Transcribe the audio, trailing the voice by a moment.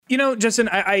You know, Justin,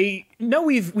 I know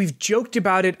we've joked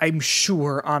about it, I'm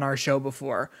sure, on our show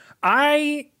before.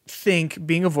 I think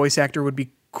being a voice actor would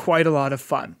be quite a lot of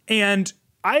fun. And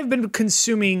I've been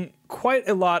consuming quite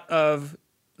a lot of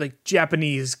like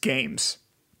Japanese games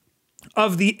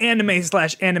of the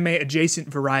anime/anime adjacent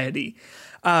variety.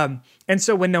 And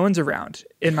so when no one's around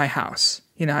in my house,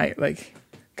 you know, I like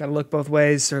gotta look both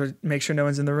ways, sort of make sure no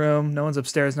one's in the room, no one's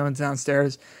upstairs, no one's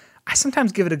downstairs. I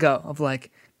sometimes give it a go of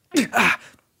like,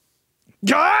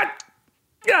 God,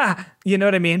 you know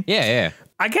what I mean? Yeah.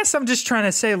 I guess I'm just trying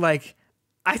to say, like,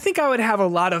 I think I would have a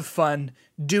lot of fun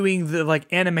doing the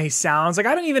like anime sounds. Like,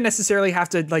 I don't even necessarily have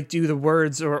to like do the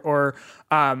words or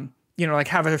you know, like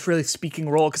have a really speaking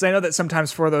role, because I know that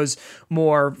sometimes for those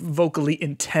more vocally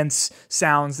intense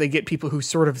sounds, they get people who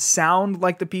sort of sound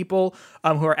like the people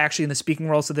who are actually in the speaking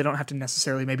role, so they don't have to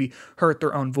necessarily maybe hurt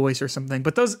their own voice or something.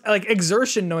 But those like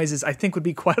exertion noises, I think, would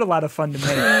be quite a lot of fun to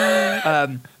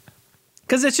make.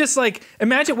 Because it's just like,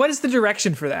 imagine, what is the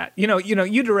direction for that? You know,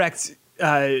 you direct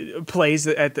plays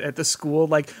at the school.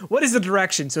 Like, what is the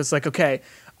direction? So it's like, okay,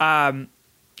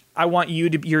 I want you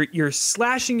to, you're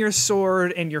slashing your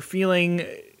sword and you're feeling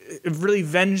really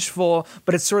vengeful,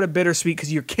 but it's sort of bittersweet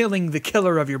because you're killing the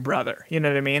killer of your brother. You know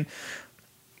what I mean?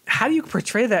 How do you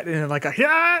portray that in like a,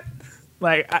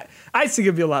 like, I think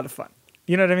it'd be a lot of fun.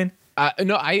 You know what I mean?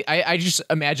 No, I just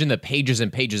imagine the pages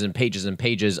and pages and pages and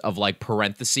pages of like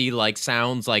parenthesis like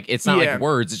sounds. Like, it's not like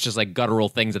words, it's just like guttural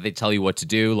things that they tell you what to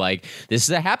do. Like, this is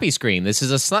a happy scream, this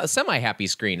is a semi-happy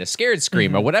scream, a scared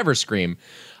scream, or whatever scream.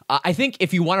 I think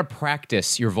if you want to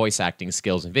practice your voice acting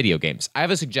skills in video games, I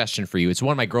have a suggestion for you. It's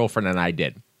one my girlfriend and I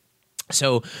did.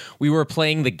 So we were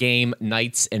playing the game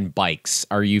Knights and Bikes.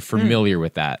 Are you familiar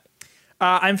with that?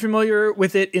 I'm familiar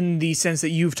with it in the sense that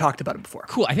you've talked about it before.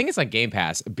 Cool. I think it's like Game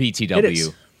Pass, BTW. It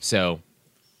is. So,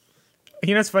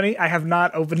 you know, it's funny. I have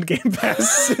not opened Game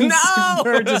Pass since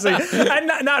emergency.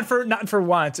 Not for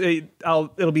once.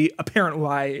 It'll be apparent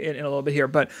why in a little bit here.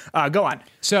 But go on.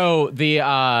 So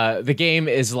the game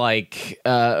is like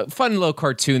a fun little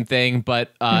cartoon thing, but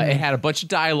it had a bunch of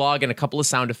dialogue and a couple of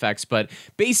sound effects. But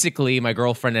basically, my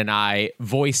girlfriend and I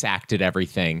voice acted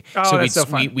everything. Oh, that's so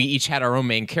fun. We each had our own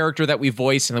main character that we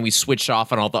voiced, and then we switched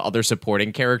off on all the other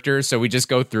supporting characters. So we just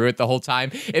go through it the whole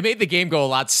time. It made the game go a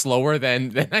lot slower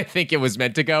than I think it was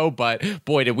meant to go. But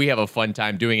boy, did we have a fun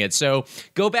time doing it. So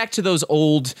go back to those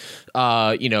old,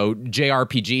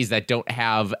 JRPGs that don't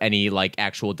have any like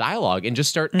actual dialogue, and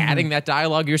just start adding that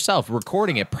dialogue yourself,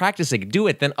 recording it, practicing, do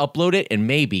it, then upload it, and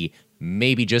maybe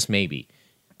just maybe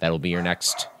that'll be your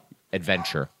next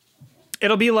adventure.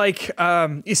 It'll be like,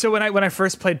 so when I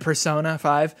first played Persona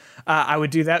 5, I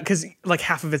would do that because like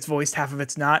half of it's voiced, half of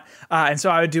it's not. And so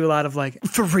I would do a lot of like,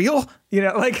 for real? You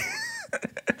know, like,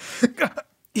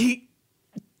 he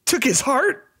took his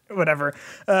heart, whatever.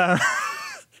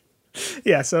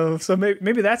 Yeah, so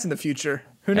maybe that's in the future.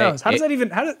 Who knows? How does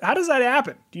that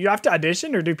happen? Do you have to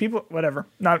audition, or do people, whatever?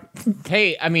 Not.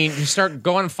 Hey, I mean, you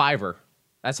go on Fiverr.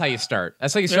 That's how you start.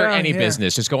 That's how you start any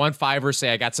business. Just go on Fiverr,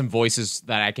 say, I got some voices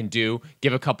that I can do,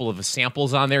 give a couple of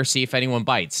samples on there, see if anyone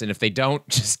bites. And if they don't,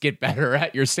 just get better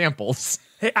at your samples.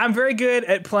 Hey, I'm very good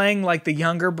at playing like the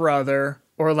younger brother,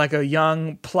 or like a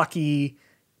young, plucky,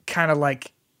 kind of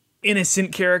like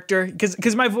innocent character,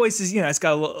 because my voice is, it's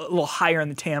got a little higher in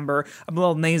the timbre. I'm a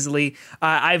little nasally.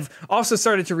 I've also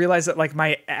started to realize that like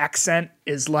my accent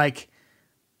has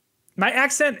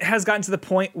gotten to the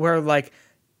point where like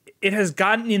it has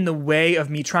gotten in the way of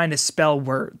me trying to spell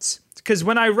words. Because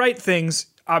when I write things,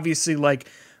 obviously, like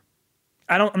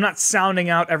I'm not sounding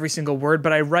out every single word,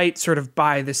 but I write sort of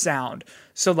by the sound.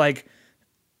 So like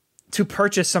to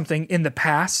purchase something in the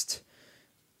past,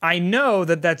 I know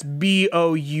that that's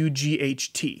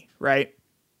BOUGHT, right?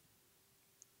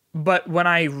 But when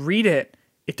I read it,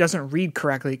 it doesn't read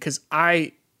correctly because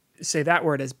I say that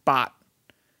word as bot.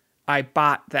 I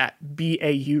bought that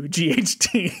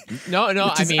BAUGHT. No, I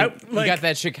mean, you got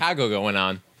that Chicago going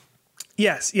on.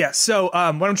 Yes. So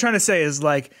what I'm trying to say is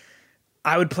like,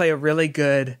 I would play a really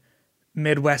good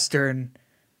Midwestern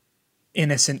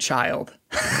innocent child.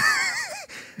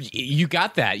 You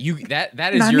got that.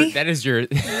 That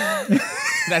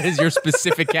is your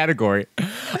specific category.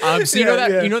 So you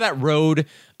know that road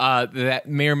that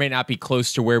may or may not be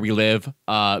close to where we live.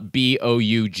 BOUGHTON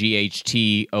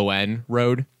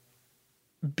road.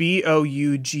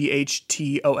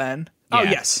 BOUGHTON. Yeah. Oh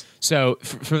yes. So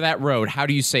for that road, how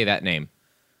do you say that name?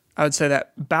 I would say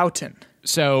that Boughton.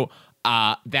 So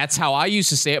that's how I used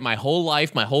to say it my whole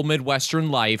life, my whole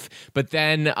Midwestern life. But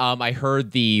then I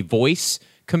heard the voice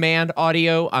command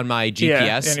audio on my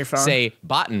GPS say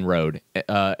Botten Road.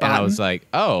 And I was like,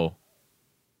 oh,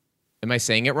 am I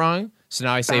saying it wrong? So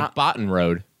now I say Botten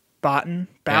Road. Boughton.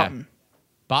 Yeah.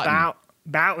 Botten.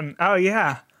 Boughton. Oh,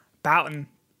 yeah. Boughton.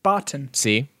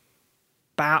 See?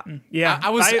 Boughton. Yeah.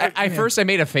 First I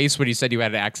made a face when you said you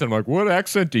had an accent. I'm like, what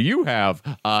accent do you have?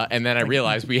 And then I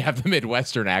realized we have the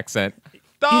Midwestern accent.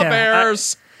 The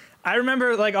Bears. I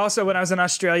remember, like, also when I was in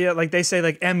Australia, like, they say,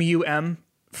 like, M-U-M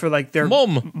for, like, their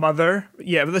mother.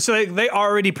 Yeah, but so they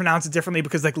already pronounce it differently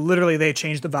because, like, literally they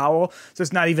changed the vowel. So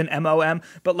it's not even M-O-M.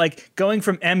 But, like, going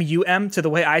from M-U-M to the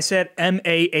way I said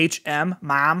M-A-H-M,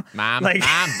 mom. Mom. Like,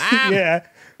 mom. Yeah.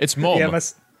 It's mom. Yeah,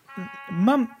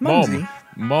 mumsy.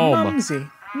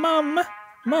 Mom.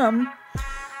 Mum.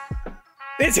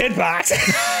 It's Hitbox.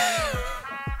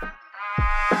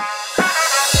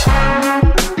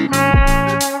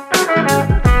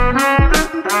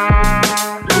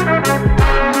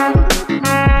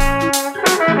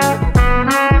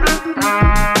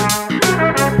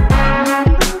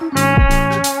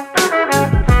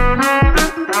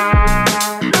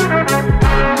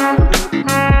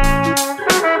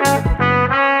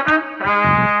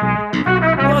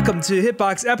 Welcome to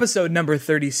Hitbox episode number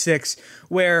 36,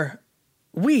 where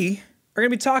we are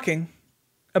going to be talking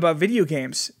about video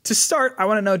games. To start, I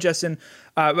want to know, Justin,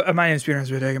 my name is Peter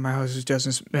Hasbideg, and my host is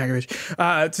Justin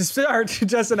Smagovich. To start,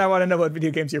 Justin, I want to know what video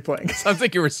games you're playing. Sounds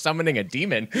like you were summoning a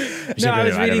demon. No, I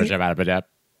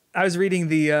was reading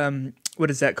the, what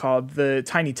is that called? The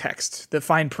tiny text, the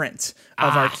fine print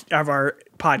of our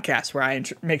podcast, where I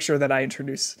make sure that I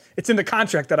introduce. It's in the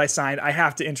contract that I signed. I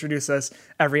have to introduce us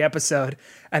every episode,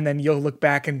 and then you'll look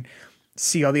back and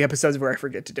see all the episodes where I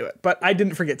forget to do it. But I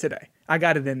didn't forget today. I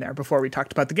got it in there before we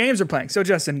talked about the games we're playing. So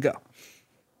Justin, go.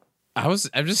 I'm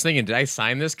just thinking, did I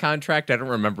sign this contract? I don't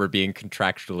remember it being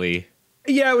contractually.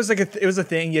 Yeah, it was like it was a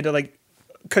thing. You had to like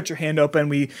cut your hand open.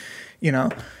 We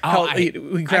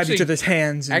grabbed each other's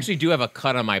hands. I actually do have a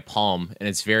cut on my palm, and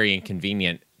it's very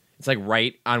inconvenient. It's like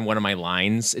right on one of my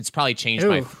lines. It's probably changed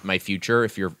my future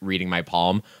if you're reading my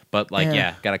palm. But like,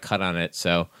 got a cut on it.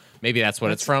 So maybe that's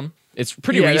what it's from. It's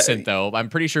pretty recent, though. I'm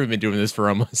pretty sure we've been doing this for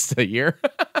almost a year.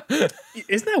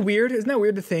 Isn't that weird? Isn't that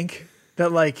weird to think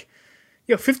that, like,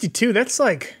 52, that's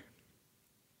like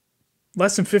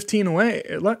less than 15 away.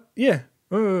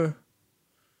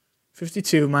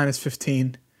 52 minus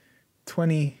 15.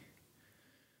 20.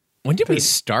 When did we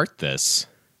start this?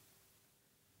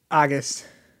 August.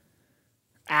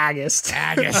 No,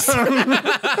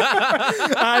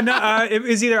 it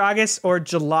was either August or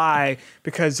July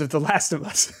because of The Last of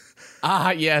Us.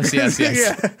 Yes.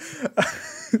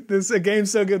 This a game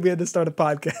so good we had to start a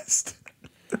podcast.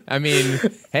 I mean,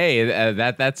 hey,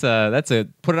 that's a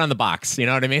put it on the box. You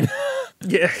know what I mean?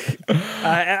 Yeah.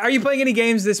 Are you playing any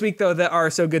games this week, though, that are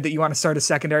so good that you want to start a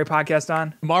secondary podcast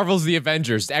on? Marvel's The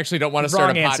Avengers. Actually, don't want to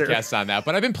start a podcast on that,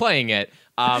 but I've been playing it.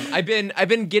 I've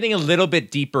been getting a little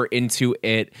bit deeper into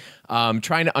it,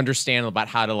 trying to understand about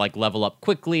how to like level up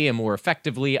quickly and more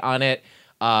effectively on it.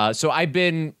 So I've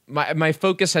been my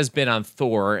focus has been on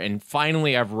Thor, and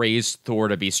finally I've raised Thor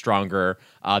to be stronger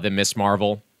than Miss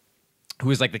Marvel,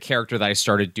 who is like the character that I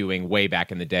started doing way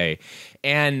back in the day,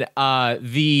 and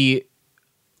the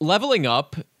leveling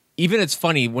up, even it's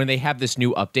funny when they have this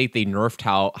new update, they nerfed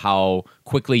how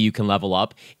quickly you can level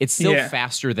up. It's still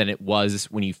faster than it was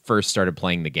when you first started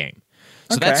playing the game.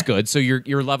 So that's good. So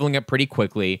you're leveling up pretty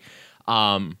quickly.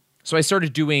 So I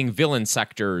started doing villain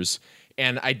sectors,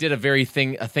 and I did a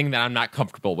thing that I'm not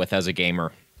comfortable with as a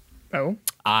gamer. Oh.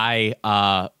 I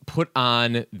put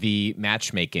on the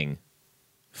matchmaking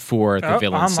for the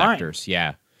villain sectors.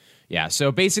 Yeah,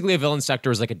 so basically a villain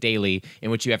sector is like a daily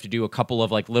in which you have to do a couple of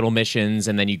like little missions,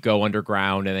 and then you go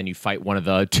underground, and then you fight one of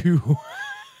the two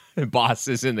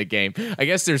bosses in the game. I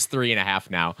guess there's 3.5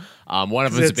 now. One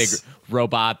of them is a big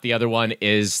robot. The other one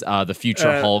is the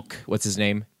future Hulk. What's his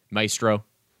name? Maestro?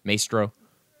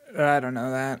 I don't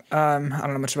know that. I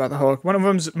don't know much about the Hulk. One of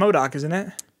them's MODOK, isn't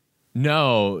it?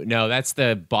 No, that's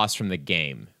the boss from the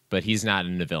game, but he's not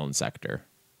in the villain sector.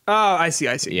 Oh, I see.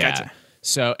 Yeah. Gotcha.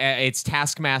 So it's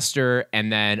Taskmaster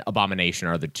and then Abomination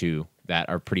are the two that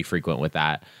are pretty frequent with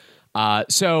that.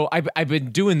 So I've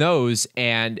been doing those,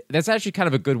 and that's actually kind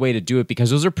of a good way to do it because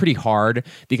those are pretty hard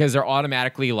because they're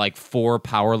automatically like 4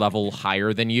 power level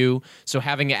higher than you. So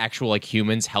having actual like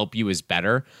humans help you is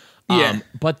better.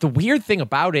 But the weird thing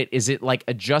about it is it like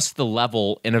adjusts the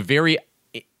level in a very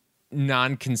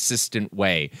non-consistent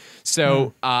way.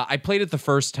 So I played it the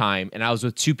first time, and I was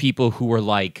with 2 people who were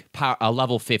like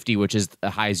level 50, which is the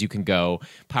high as you can go,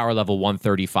 power level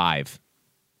 135.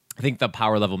 I think the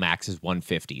power level max is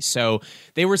 150. So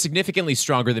they were significantly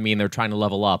stronger than me, and they're trying to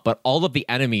level up, but all of the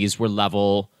enemies were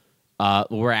level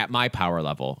were at my power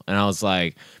level. And I was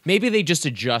like, maybe they just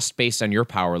adjust based on your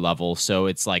power level, so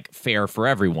it's like fair for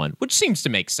everyone, which seems to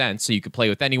make sense. So you could play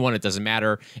with anyone. It doesn't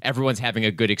matter. Everyone's having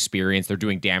a good experience. They're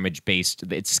doing damage based.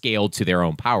 It's scaled to their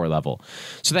own power level.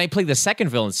 So then I played the second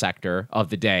villain sector of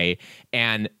the day,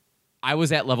 and I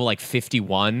was at level like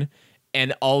 51,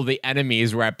 and all the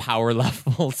enemies were at power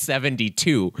level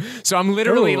 72. So I'm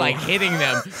literally like hitting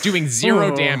them, doing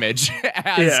zero damage.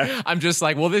 I'm just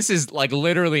like, well, this is like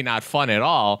literally not fun at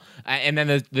all. And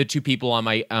then the two people on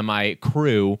my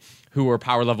crew who were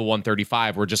power level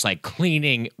 135 were just like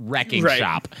cleaning, wrecking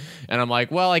shop. And I'm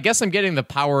like, well, I guess I'm getting the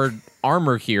powered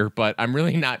armor here, but I'm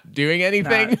really not doing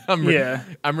anything. I'm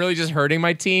really just hurting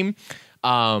my team.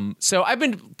 So I've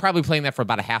been probably playing that for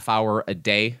about a half hour a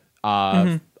day.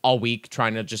 All week,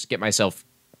 trying to just get myself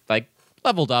like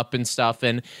leveled up and stuff.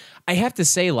 And I have to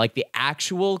say, like, the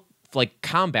actual like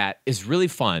combat is really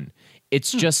fun.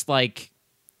 It's just like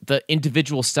the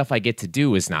individual stuff I get to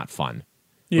do is not fun,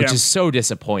 which is so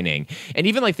disappointing. And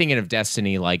even like thinking of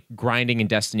Destiny, like grinding in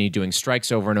Destiny, doing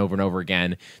strikes over and over and over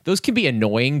again, those can be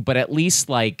annoying, but at least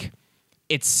like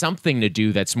it's something to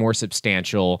do that's more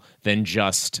substantial than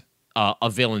just a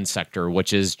villain sector,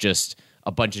 which is just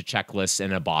a bunch of checklists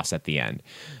and a boss at the end.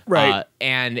 Right.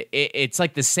 And it's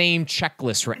like the same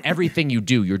checklist for everything you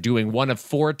do. You're doing one of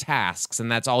 4 tasks,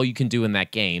 and that's all you can do in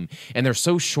that game. And they're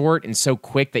so short and so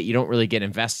quick that you don't really get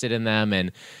invested in them.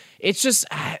 And it's just,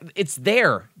 it's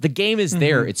there. The game is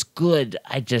there. It's good.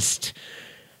 I just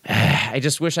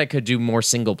wish I could do more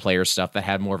single player stuff that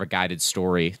had more of a guided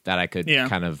story that I could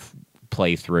kind of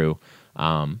play through.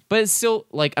 But it's still,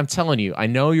 like, I'm telling you, I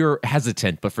know you're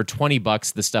hesitant, but for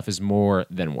 $20, this stuff is more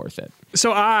than worth it.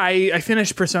 So I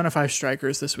finished Persona 5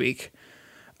 Strikers this week.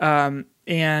 And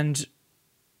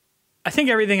I think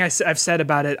everything I've said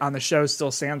about it on the show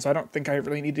still stands, so I don't think I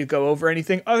really need to go over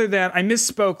anything other than I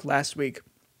misspoke last week.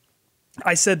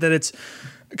 I said that it's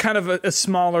kind of a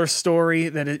smaller story,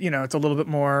 that it's a little bit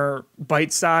more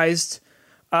bite-sized.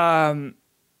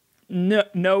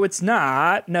 No, it's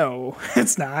not. No,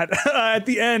 it's not. At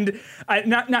the end,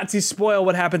 not to spoil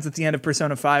what happens at the end of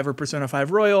Persona 5 or Persona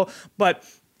 5 Royal, but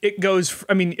it goes,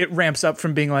 it ramps up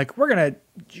from being like, we're going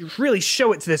to really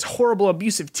show it to this horrible,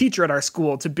 abusive teacher at our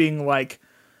school, to being like,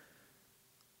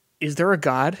 is there a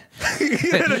god? You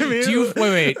know what I mean?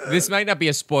 Wait, this might not be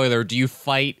a spoiler. Do you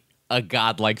fight a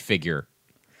godlike figure?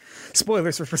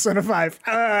 Spoilers for Persona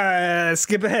 5.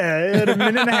 Skip ahead a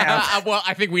minute and a half. Well,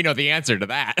 I think we know the answer to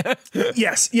that.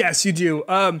 Yes, you do.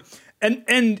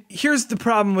 And here's the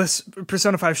problem with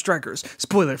Persona 5 Strikers.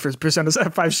 Spoiler for Persona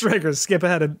 5 Strikers. Skip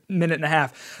ahead a minute and a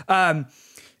half.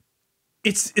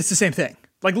 It's the same thing.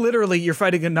 Like, literally, you're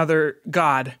fighting another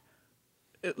god.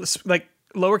 It's like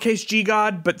lowercase g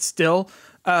god, but still.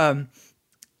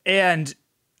 And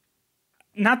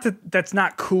not that's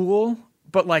not cool,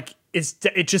 but like,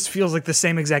 it just feels like the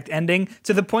same exact ending,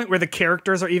 to the point where the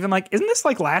characters are even like, isn't this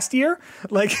like last year?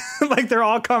 Like, like they're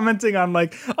all commenting on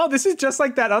like, oh, this is just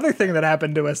like that other thing that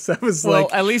happened to us. That was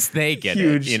like, at least they get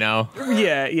huge. It, you know?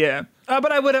 Yeah.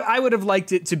 But I would have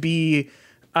liked it to be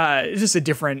just a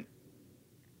different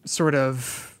sort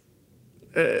of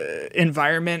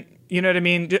environment. You know what I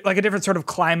mean? Like a different sort of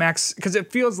climax, because it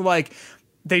feels like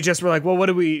they just were like, well,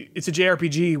 it's a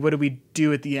JRPG. What do we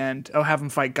do at the end? Oh, have them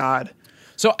fight God.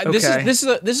 So this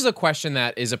is a question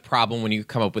that is a problem when you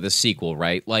come up with a sequel,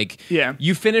 right? Like,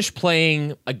 you finish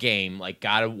playing a game like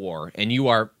God of War, and you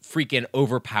are freaking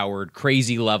overpowered,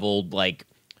 crazy leveled, like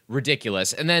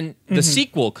ridiculous, and then the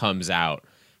sequel comes out.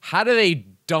 How do they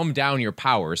dumb down your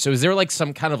power? So is there like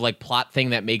some kind of like plot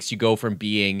thing that makes you go from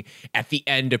being at the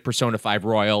end of Persona 5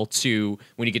 Royal to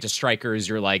when you get to Strikers,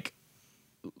 you're like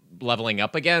leveling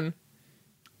up again?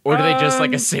 Or do they just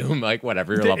like assume like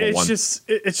whatever, you're level 1?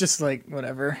 It's just like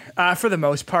whatever. For the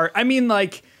most part. I mean,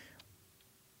 like,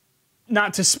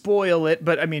 not to spoil it,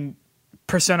 but I mean,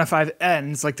 Persona 5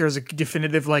 ends, like there's a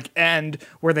definitive like end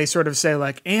where they sort of say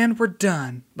like, and we're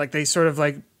done. Like they sort of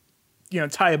like,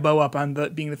 tie a bow up on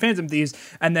being the Phantom Thieves,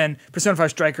 and then Persona 5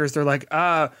 Strikers, they're like,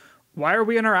 why are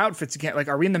we in our outfits again? Like,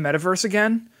 are we in the metaverse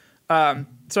again?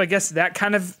 So I guess that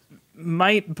kind of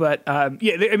might, but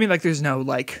like there's no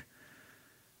like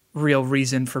real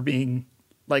reason for being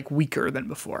like weaker than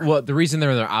before. Well, the reason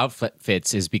they're in their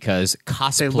outfits is because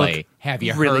cosplay. Have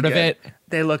you heard of it?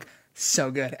 They look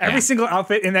so good. Every single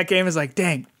outfit in that game is like,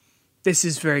 dang, this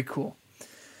is very cool.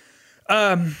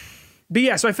 But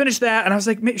yeah, so I finished that and I was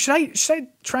like, should I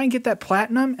try and get that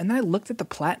platinum? And then I looked at the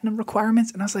platinum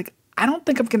requirements and I was like, I don't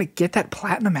think I'm going to get that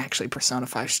platinum actually, Persona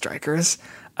 5 Strikers.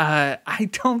 I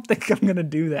don't think I'm going to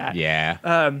do that.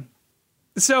 Yeah.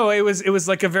 So it was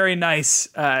like a very nice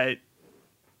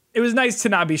it was nice to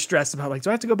not be stressed about like, do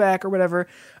I have to go back or whatever.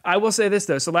 I will say this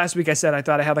though. So last week I said I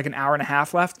thought I had like an hour and a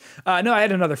half left. No, I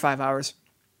had another 5 hours.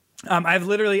 I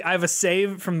have a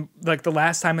save from like the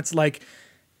last time. It's like,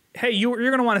 hey, you're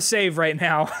going to want to save right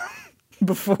now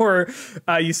before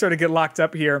you sort of get locked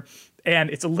up here.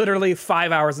 And it's literally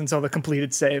 5 hours until the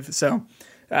completed save. So,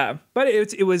 but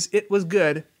it was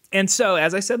good. And so,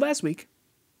 as I said last week,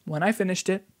 when I finished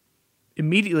it,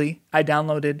 immediately I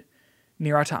downloaded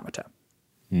Nier Automata.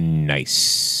 Nice.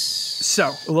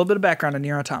 So, a little bit of background on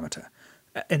Nier Automata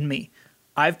and me.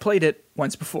 I've played it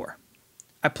once before.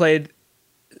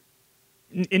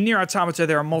 In Nier Automata,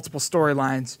 there are multiple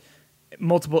storylines,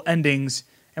 multiple endings,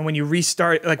 and when you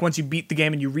restart, like once you beat the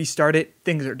game and you restart it,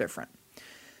 things are different.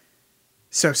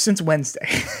 So since Wednesday,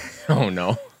 oh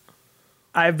no,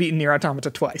 I've beaten Nier Automata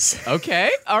twice.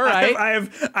 Okay, all right.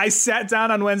 I sat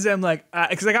down on Wednesday. I'm like,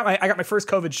 because I got my first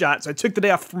COVID shot, so I took the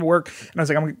day off from work, and I was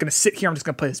like, I'm gonna sit here. I'm just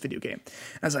gonna play this video game.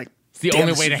 And I was like, it's the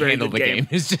only way to handle the game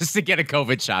is just to get a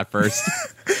COVID shot first.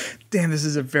 Damn, this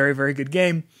is a very, very good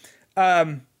game.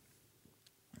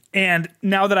 And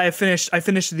now that I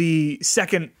finished the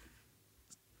second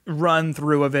run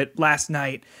through of it last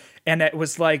night, and it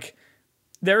was like,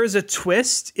 there is a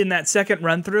twist in that second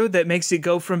run through that makes it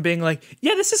go from being like,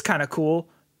 yeah, this is kind of cool,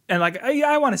 and like, yeah,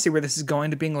 I want to see where this is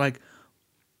going, to being like,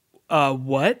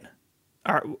 what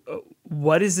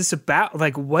is this about?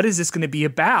 Like, what is this going to be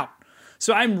about?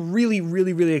 So I'm really,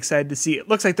 really, really excited to see. It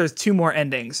looks like there's 2 more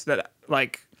endings that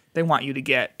like they want you to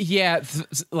get. Yeah,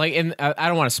 like, and I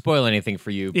don't want to spoil anything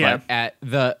for you, but at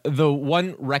the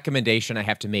one recommendation I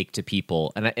have to make to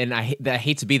people, and I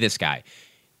hate to be this guy,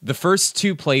 the first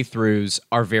 2 playthroughs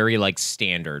are very like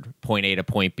standard point A to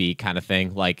point B kind of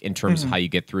thing, like in terms of how you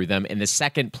get through them, and the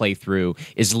second playthrough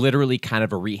is literally kind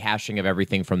of a rehashing of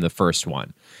everything from the first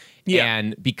one. Yeah.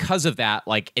 And because of that,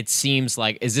 like, it seems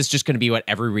like, is this just going to be what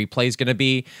every replay is going to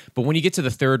be? But when you get to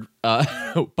the third,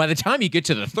 by the time you get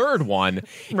to the third one,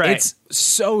 it's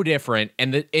so different.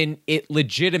 And it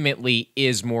legitimately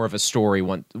is more of a story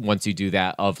once you do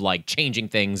that, of like changing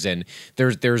things. And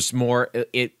there's more,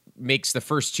 it makes the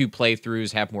first 2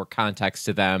 playthroughs have more context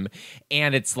to them.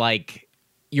 And it's like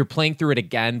you're playing through it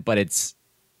again, but it's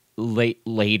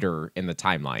later in the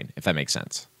timeline, if that makes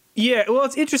sense. Yeah. Well,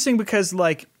 it's interesting because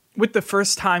like, with the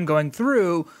first time going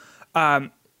through,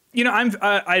 you know,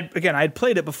 I'd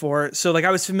played it before, so like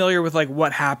I was familiar with like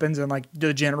what happens and like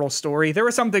the general story. There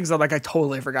were some things that like I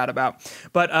totally forgot about,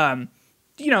 but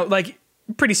you know, like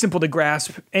pretty simple to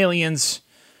grasp: aliens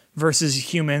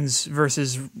versus humans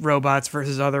versus robots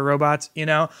versus other robots. You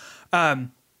know,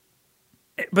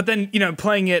 but then you know,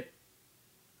 playing it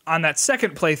on that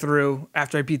second playthrough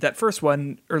after I beat that first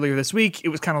one earlier this week, it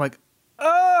was kind of like,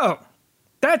 oh,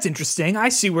 that's interesting. I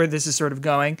see where this is sort of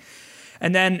going.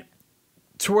 And then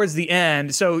towards the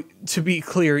end, so to be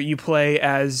clear, you play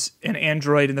as an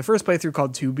android in the first playthrough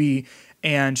called 2B,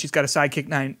 and she's got a sidekick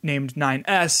named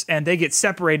 9S, and they get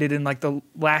separated in like the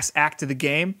last act of the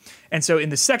game. And so in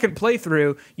the second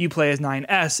playthrough, you play as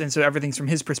 9S, and so everything's from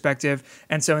his perspective.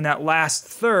 And so in that last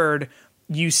third,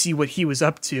 you see what he was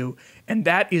up to, and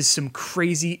that is some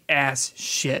crazy ass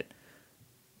shit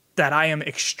that I am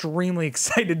extremely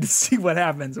excited to see what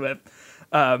happens with.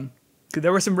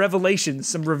 There were some revelations,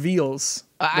 some reveals.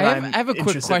 I have a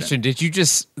quick question. Did you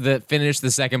just finish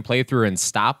the second playthrough and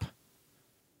stop?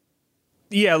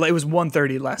 Yeah, it was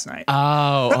 1:30 last night.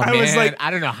 Oh man, was like,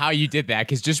 I don't know how you did that,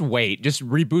 because just wait. Just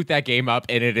reboot that game up,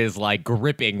 and it is like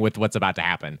gripping with what's about to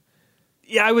happen.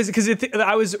 Yeah, I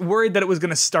was worried that it was going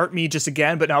to start me just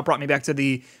again, but now it brought me back to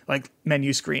the like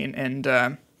menu screen,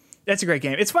 and that's a great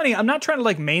game. It's funny, I'm not trying to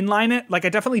like mainline it. Like I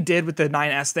definitely did with the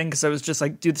 9S thing, because I was just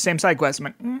like, do the same side quest. I'm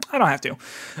like, I don't have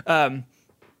to.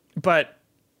 But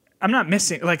I'm not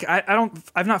missing, like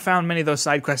I've not found many of those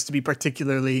side quests to be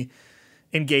particularly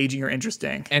engaging or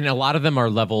interesting. And a lot of them are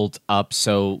leveled up,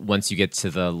 so once you get to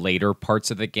the later parts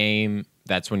of the game,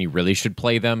 that's when you really should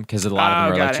play them, because a lot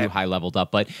of them are like too high leveled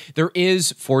up. But there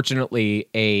is fortunately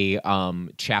a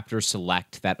chapter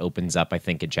select that opens up, I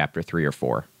think, in chapter 3 or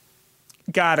 4.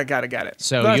 Got it.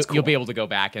 So you'll be able to go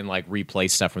back and like replay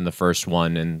stuff from the first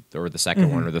one or the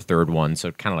second one or the third one.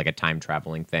 So kind of like a time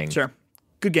traveling thing. Sure.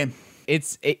 Good game.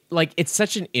 It's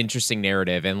such an interesting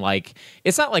narrative, and like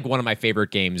it's not like one of my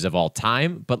favorite games of all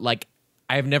time, but like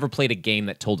I have never played a game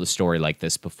that told a story like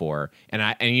this before. And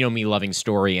you know me loving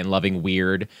story and loving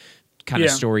weird kind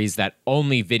of stories that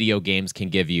only video games can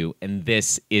give you, and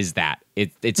this is that.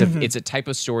 It's a type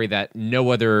of story that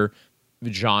no other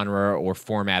genre or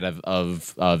format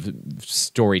of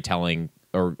storytelling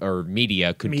or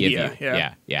media could give you.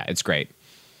 Yeah, it's great.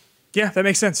 Yeah, that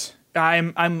makes sense.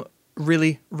 I'm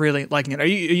really, really liking it. Are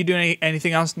you doing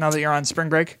anything else now that you're on spring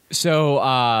break? So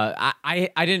I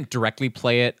didn't directly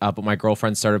play it, but my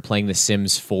girlfriend started playing The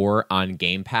Sims 4 on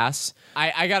Game Pass.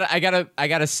 I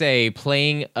gotta say,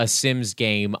 playing a Sims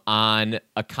game on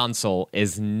a console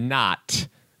is not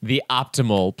the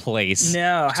optimal place.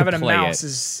 No, to having a play mouse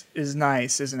it. is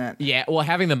nice, isn't it? Yeah, well,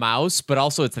 having the mouse, but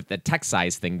also it's like the text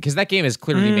size thing, because that game is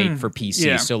clearly made for PC.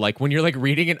 yeah. So like when you're like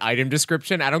reading an item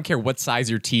description, I don't care what size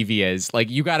your TV is,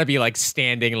 like you got to be like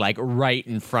standing like right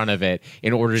in front of it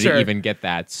in order Sure. to even get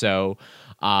that. So,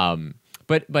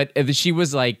 but she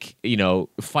was like,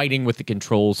 fighting with the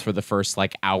controls for the first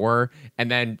like hour, and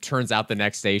then turns out the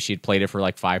next day she'd played it for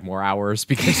like 5 more hours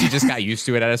because she just got used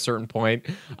to it at a certain point,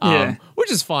 which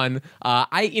is fun.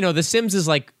 The Sims is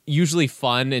like usually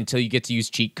fun until you get to use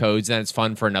cheat codes, then it's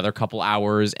fun for another couple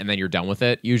hours, and then you're done with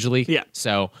it usually. Yeah.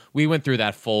 So we went through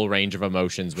that full range of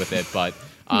emotions with it, but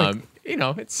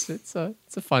it's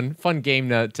a fun game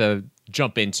to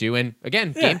jump into, and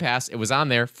again, Game Pass, it was on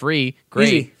there, free,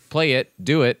 great. Easy. Play it,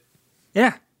 do it.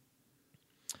 Yeah.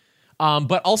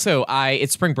 But also,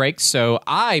 it's spring break, so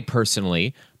I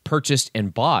personally purchased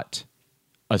and bought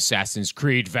Assassin's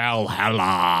Creed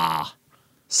Valhalla.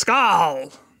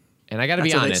 Skull. And I got to be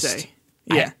That's what they honest, say.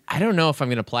 Yeah. I don't know if I'm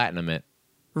going to platinum it.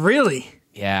 Really?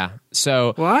 Yeah.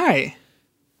 So Why?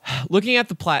 looking at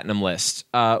the platinum list,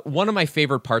 one of my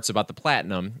favorite parts about the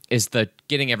platinum is the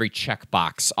getting every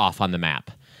checkbox off on the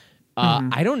map.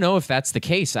 I don't know if that's the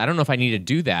case. I don't know if I need to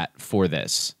do that for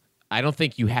this. I don't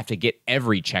think you have to get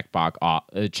every checkbox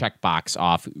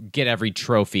off, get every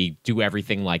trophy, do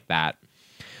everything like that.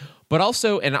 But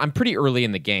also, and I'm pretty early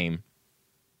in the game,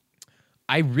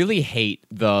 I really hate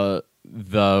the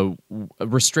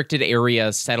restricted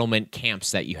area settlement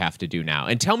camps that you have to do now.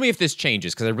 And tell me if this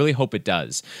changes, because I really hope it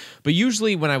does. But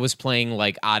usually when I was playing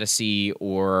like Odyssey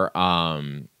or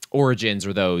Origins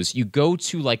or those, you go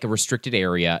to like a restricted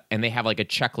area and they have like a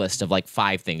checklist of like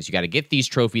 5 things. You got to get these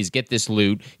trophies, get this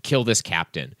loot, kill this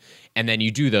captain. And then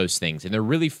you do those things. And they're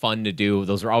really fun to do.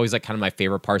 Those are always like kind of my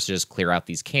favorite parts, to just clear out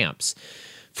these camps.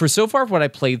 For so far what I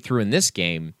played through in this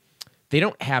game, they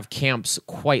don't have camps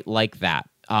quite like that.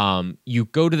 You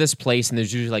go to this place and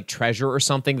there's usually like treasure or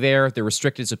something there. They're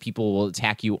restricted so people will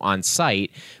attack you on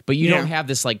sight, but you don't have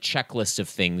this like checklist of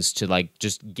things to like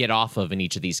just get off of in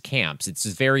each of these camps. It's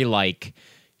very like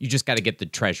you just got to get the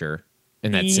treasure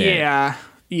and that's it. Yeah,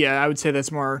 I would say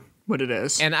that's more what it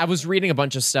is. And I was reading a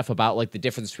bunch of stuff about like the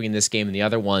difference between this game and the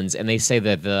other ones, and they say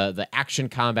that the action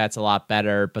combat's a lot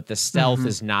better, but the stealth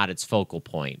is not its focal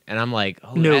point. And I'm like,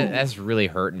 that's really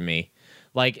hurting me.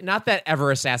 Like, not that ever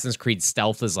Assassin's Creed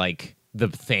stealth is like the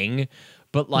thing,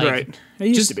 but like right. It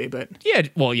used to be, but yeah,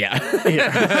 well, yeah.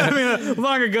 I mean,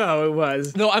 long ago it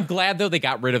was. No, I'm glad though they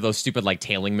got rid of those stupid like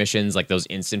tailing missions, like those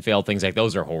instant fail things. Like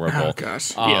those are horrible. Oh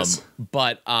gosh, yes.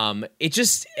 But it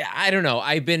just, I don't know.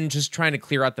 I've been just trying to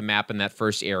clear out the map in that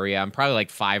first area. I'm probably like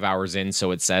 5 hours in,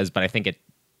 so it says, but I think it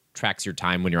tracks your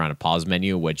time when you're on a pause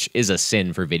menu, which is a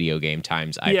sin for video game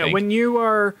times. I think. when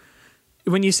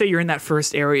you say you're in that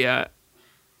first area.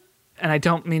 And I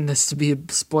don't mean this to be a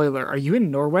spoiler. Are you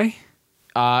in Norway?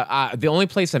 The only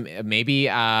place I'm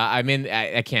in,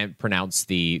 I can't pronounce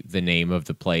the name of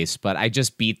the place, but I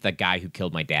just beat the guy who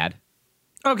killed my dad.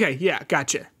 Okay, yeah,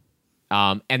 gotcha.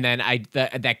 And then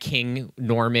that King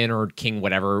Norman or King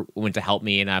whatever went to help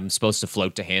me, and I'm supposed to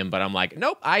float to him, but I'm like,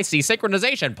 nope, I see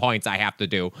synchronization points I have to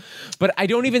do. But I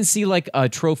don't even see like a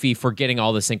trophy for getting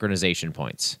all the synchronization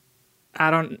points.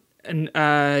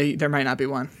 There might not be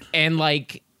one. And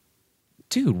like,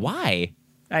 dude, why?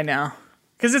 I know.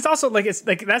 Because it's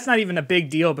that's not even a big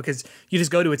deal, because you just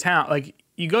go to a town. Like,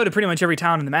 you go to pretty much every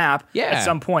town in the map at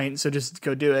some point, so just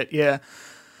go do it. Yeah.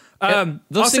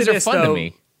 Those things are fun to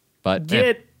me. But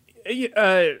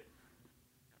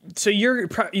so you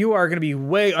are going to be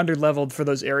way under leveled for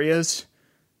those areas,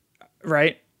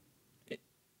 right?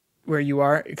 Where you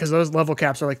are, because those level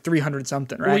caps are like 300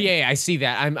 something, right? Well, yeah, I see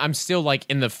that. I'm still like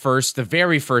in the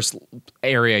very first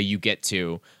area you get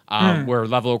to, where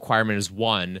level requirement is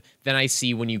 1. Then I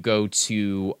see when you go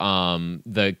to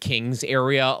the King's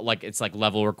area, like it's like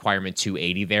level requirement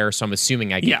 280 there. So I'm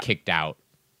assuming I get kicked out.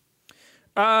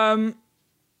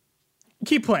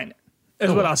 Keep playing it.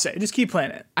 Is what I'll say. Just keep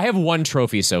playing it. I have 1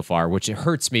 trophy so far, which it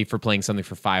hurts me for playing something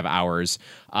for 5 hours.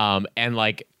 And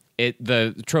like.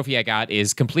 The trophy I got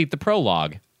is complete the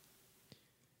prologue.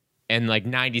 And like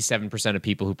 97% of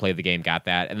people who play the game got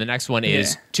that. And the next one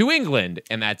is to England,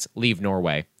 and that's leave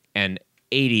Norway. And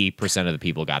 80% of the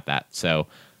people got that. So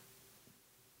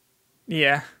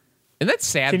yeah. And that's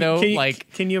sad though.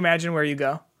 Can you imagine where you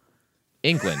go?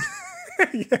 England.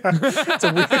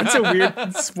 It's a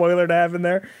weird spoiler to have in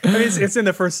there. I mean, it's in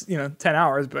the first 10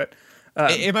 hours, but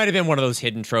it might have been one of those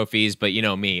hidden trophies. But you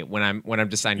know me, when I'm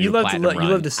deciding to do a platinum run,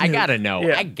 you love to I gotta know.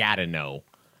 Yeah. I gotta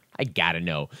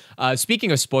know.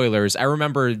 Speaking of spoilers, I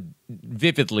remember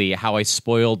vividly how I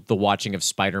spoiled the watching of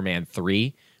Spider-Man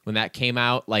 3 when that came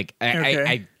out. Like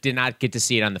I did not get to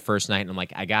see it on the first night, and I'm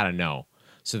like, I gotta know.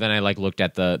 So then I looked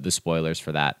at the spoilers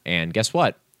for that, and guess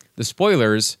what? The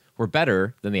spoilers were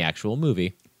better than the actual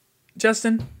movie.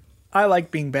 Justin, I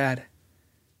like being bad.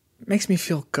 It makes me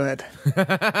feel good.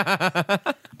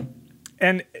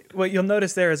 And what you'll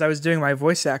notice there is I was doing my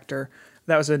voice actor.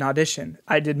 That was an audition.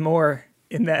 I did more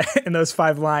in those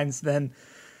 5 lines than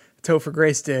Topher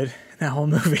Grace did in that whole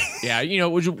movie. Yeah,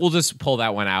 we'll just pull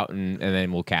that one out and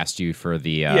then we'll cast you for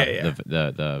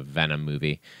the Venom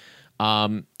movie.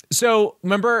 So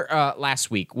remember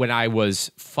last week when I was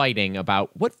fighting about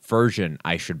what version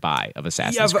I should buy of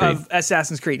Assassin's Creed? Of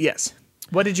Assassin's Creed, yes.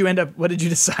 What did you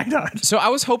decide on? So I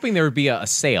was hoping there would be a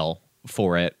sale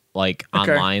for it, like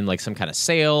online, like some kind of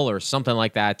sale or something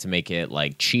like that to make it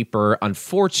like cheaper.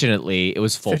 Unfortunately, it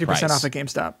was full 50% price. 50% off at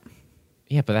GameStop.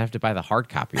 Yeah, but I have to buy the hard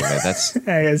copy of it. That's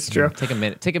yeah, it's true. Take a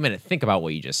minute. Think about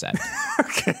what you just said.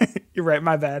 Okay, you're right.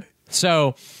 My bad.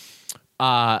 So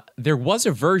there was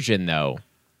a version though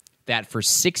that for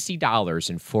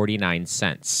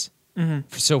 $60.49.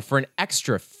 So for an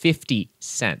extra 50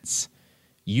 cents,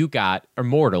 you got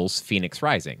Immortals Phoenix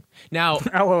Rising. Now,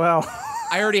 LOL.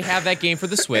 I already have that game for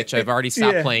the Switch. I've already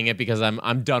stopped playing it because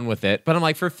I'm done with it. But I'm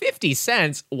like, for 50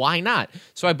 cents, why not?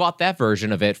 So I bought that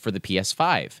version of it for the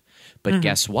PS5. But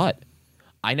guess what?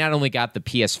 I not only got the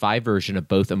PS5 version of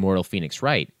both Immortal Phoenix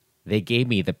Wright, they gave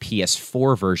me the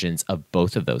PS4 versions of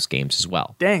both of those games as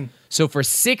well. Dang. So for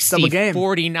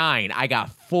 $60.49, I got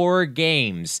 4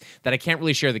 games that I can't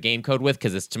really share the game code with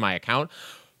because it's to my account.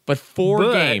 But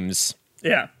 4 games.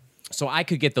 Yeah. So I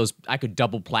could get those. I could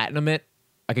double platinum it.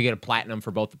 I could get a platinum for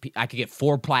both. I could get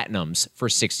 4 platinums for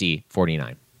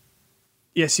 $60.49.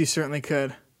 Yes, you certainly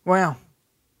could. Wow.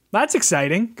 That's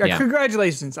exciting. Yeah.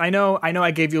 Congratulations. I know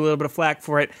I gave you a little bit of flack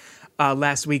for it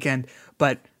last weekend,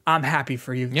 but I'm happy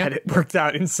for you that it worked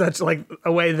out in such like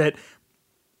a way that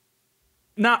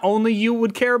not only you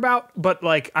would care about, but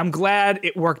like I'm glad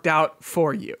it worked out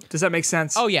for you. Does that make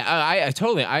sense? Oh yeah, I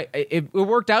totally. It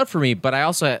worked out for me, but I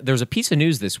also there's a piece of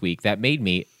news this week that made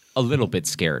me a little bit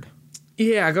scared.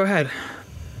 Yeah, go ahead.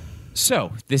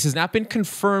 So this has not been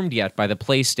confirmed yet by the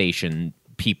PlayStation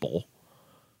people,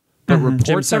 but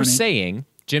reports are saying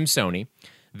Jim Sony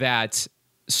that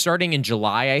starting in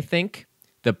July, I think,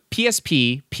 the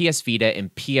PSP, PS Vita,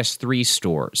 and PS3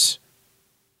 stores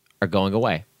are going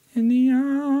away. In the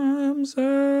arms of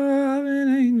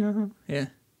an angel. Yeah.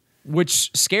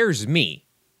 Which scares me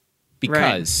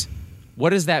because what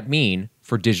does that mean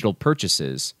for digital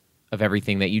purchases of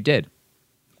everything that you did?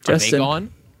 Are they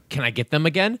gone? Can I get them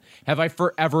again? Have I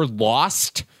forever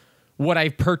lost what I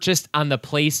purchased on the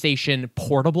PlayStation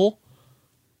Portable?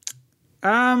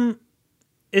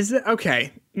 Is that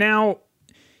okay? Now,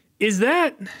 is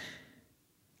that?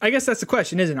 I guess that's the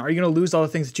question, isn't it? Are you going to lose all the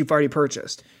things that you've already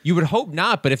purchased? You would hope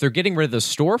not, but if they're getting rid of the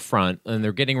storefront and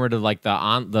they're getting rid of like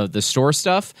the store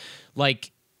stuff,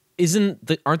 like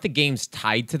aren't the games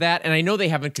tied to that? And I know they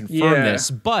haven't confirmed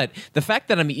this, but the fact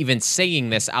that I'm even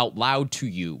saying this out loud to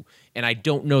you and I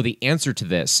don't know the answer to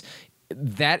this,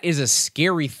 that is a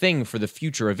scary thing for the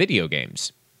future of video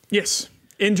games. Yes,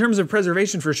 in terms of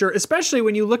preservation for sure, especially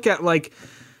when you look at like,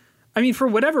 I mean, for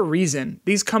whatever reason,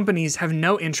 these companies have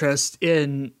no interest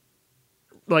in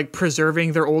like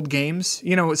preserving their old games.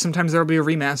 You know, sometimes there'll be a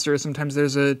remaster, sometimes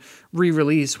there's a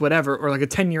re-release, whatever, or like a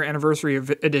 10-year anniversary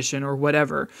edition or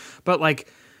whatever. But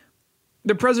like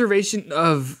the preservation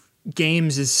of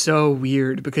games is so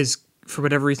weird because for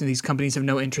whatever reason, these companies have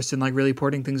no interest in like really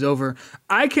porting things over.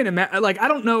 I can imagine, like, I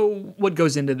don't know what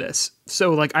goes into this.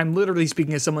 So like, I'm literally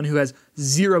speaking as someone who has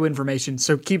zero information.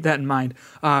 So keep that in mind.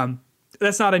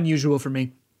 That's not unusual for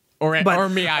me. Or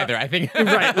me either, I think.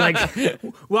 Right, like,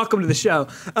 welcome to the show.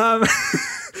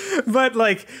 But,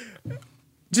 like,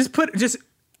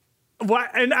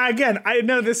 and again, I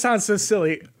know this sounds so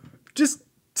silly. Just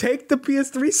take the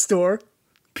PS3 store,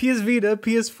 PS Vita,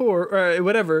 PS4, or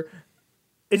whatever,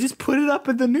 and just put it up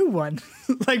in the new one.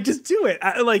 Like, just do it.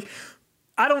 I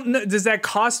don't know. Does that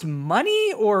cost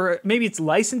money? Or maybe it's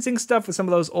licensing stuff with some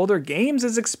of those older games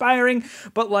is expiring.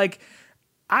 But, like,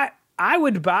 I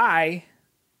would buy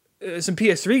some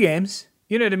PS3 games.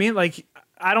 You know what I mean? Like,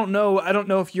 I don't know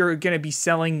if you're going to be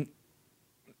selling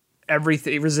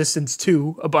everything, Resistance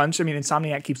 2 a bunch. I mean,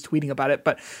 Insomniac keeps tweeting about it,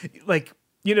 but like,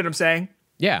 you know what I'm saying?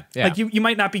 Yeah. Like you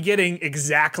might not be getting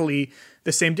exactly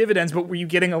the same dividends, but were you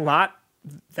getting a lot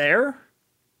there.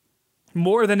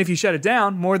 More than if you shut it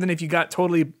down, more than if you got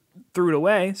totally threw it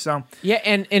away. So yeah,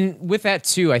 and with that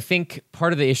too, I think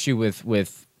part of the issue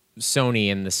with Sony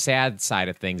and the sad side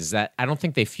of things is that I don't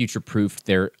think they future-proofed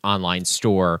their online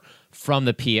store from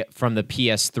the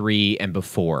PS3 and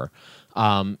before.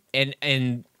 And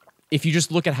if you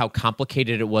just look at how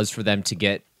complicated it was for them to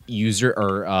get user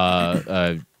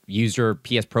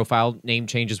PS profile name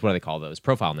changes, what do they call those?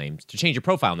 Profile names, to change your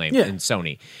profile name in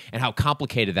Sony, and how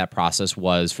complicated that process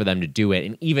was for them to do it.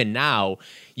 And even now,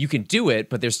 you can do it,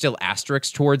 but there's still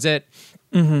asterisks towards it,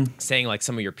 saying like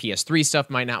some of your PS3 stuff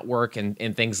might not work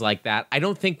and things like that. I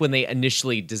don't think when they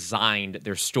initially designed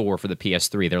their store for the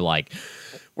PS3, they're like,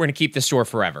 we're going to keep the store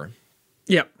forever.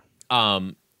 Yep.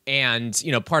 And,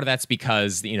 part of that's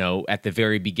because, at the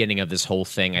very beginning of this whole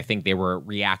thing, I think they were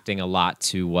reacting a lot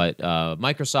to what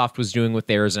Microsoft was doing with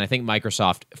theirs. And I think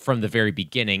Microsoft, from the very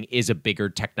beginning, is a bigger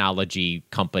technology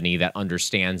company that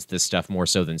understands this stuff more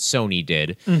so than Sony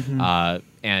did.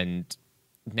 And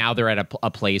now they're at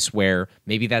a place where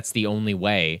maybe that's the only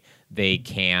way they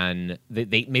can.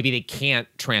 Maybe they can't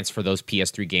transfer those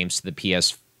PS3 games to the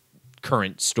PS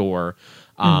current store.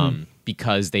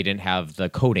 Because they didn't have the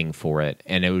coding for it,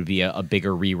 and it would be a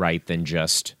bigger rewrite than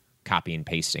just copy and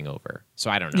pasting over.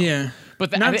 So I don't know. Yeah. But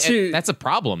that's a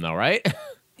problem, though, right?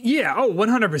 Yeah,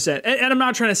 100%. And I'm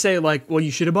not trying to say, like, well,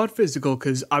 you should have bought physical,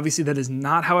 because obviously that is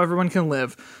not how everyone can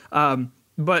live.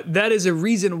 But that is a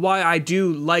reason why I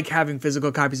do like having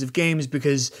physical copies of games,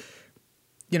 because,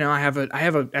 I have a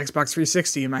Xbox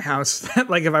 360 in my house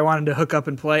that, like, if I wanted to hook up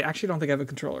and play, actually I don't think I have a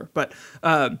controller, but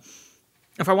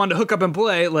if I wanted to hook up and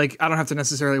play, like, I don't have to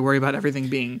necessarily worry about everything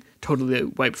being totally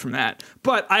wiped from that.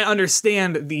 But I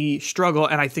understand the struggle,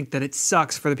 and I think that it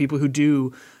sucks for the people who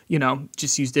do,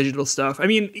 just use digital stuff. I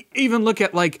mean, even look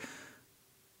at, like,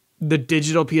 the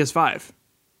digital PS5.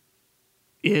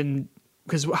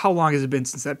 Because how long has it been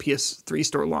since that PS3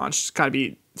 store launched? It's got to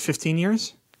be 15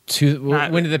 years?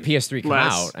 When did the PS3 come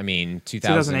out? I mean,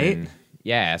 2008?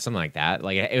 Yeah, something like that.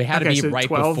 Like, it had to be right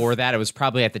 12? Before that. It was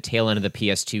probably at the tail end of the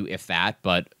PS2, if that.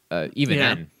 But even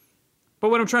then.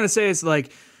 But what I'm trying to say is,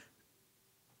 like,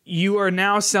 you are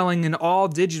now selling an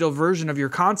all-digital version of your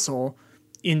console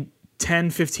in 10,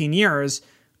 15 years.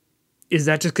 Is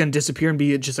that just going to disappear and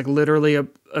be just, like, literally a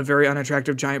very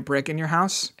unattractive giant brick in your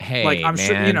house? Hey, like, I'm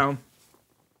man. sure,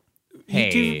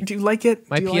 Hey, do you like it?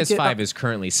 My PS5 is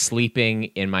currently sleeping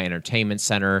in my entertainment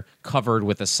center, covered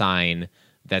with a sign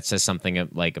that says something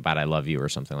like about "I love you" or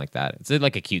something like that. It's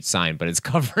like a cute sign, but it's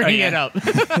covering it up.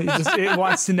 It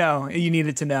wants to know. You need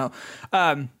it to know.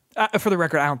 For the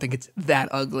record, I don't think it's that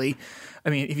ugly. I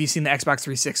mean, if you've seen the Xbox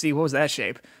 360, what was that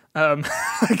shape?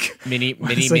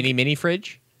 Mini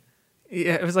fridge.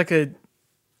 Yeah, it was like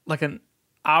an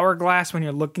hourglass when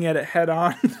you're looking at it head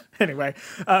on. Anyway,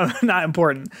 not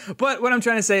important. But what I'm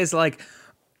trying to say is, like,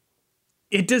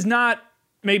 it does not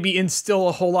maybe instill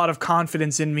a whole lot of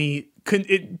confidence in me.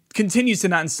 It continues to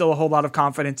not instill a whole lot of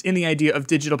confidence in the idea of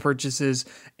digital purchases,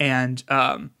 and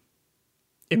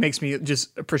it makes me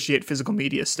just appreciate physical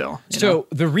media still. So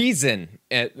the reason,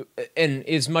 and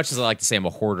as much as I like to say I'm a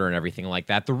hoarder and everything like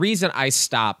that, the reason I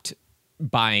stopped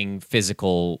buying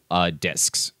physical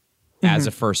discs as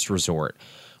a first resort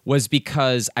was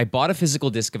because I bought a physical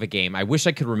disc of a game. I wish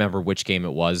I could remember which game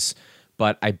it was,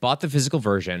 but I bought the physical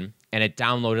version, and it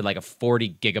downloaded like a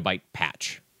 40 gigabyte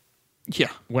patch. Yeah.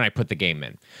 When I put the game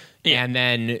in. Yeah. And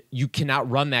then you cannot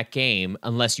run that game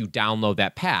unless you download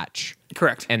that patch.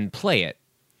 Correct. And play it.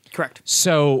 Correct.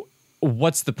 So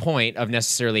what's the point of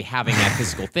necessarily having that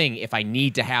physical thing if I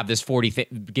need to have this 40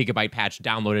 gigabyte patch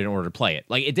downloaded in order to play it?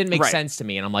 Like, it didn't make sense to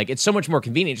me. And I'm like, it's so much more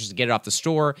convenient just to get it off the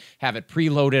store, have it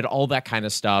preloaded, all that kind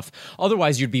of stuff.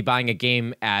 Otherwise, you'd be buying a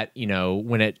game at,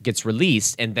 when it gets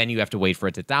released, and then you have to wait for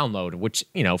it to download, which,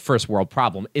 first world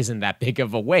problem, isn't that big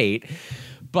of a wait.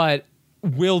 But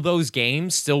will those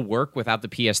games still work without the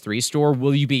PS3 store?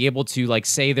 Will you be able to, like,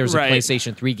 say there's a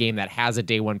PlayStation 3 game that has a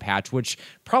day one patch, which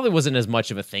probably wasn't as much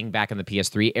of a thing back in the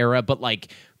PS3 era, but,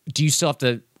 like, do you still have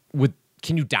to,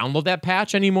 can you download that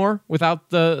patch anymore without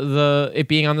the it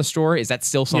being on the store? Is that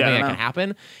still something that can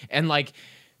happen? And, like,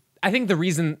 I think the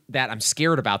reason that I'm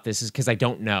scared about this is because I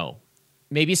don't know.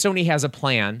 Maybe Sony has a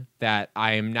plan that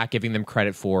I am not giving them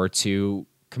credit for to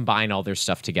combine all their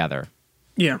stuff together.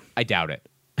 Yeah. I doubt it.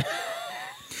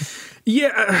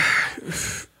 Yeah,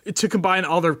 to combine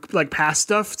all their, like, past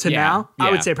stuff to now,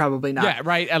 I would say probably not. Yeah,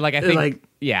 right. Like, I think,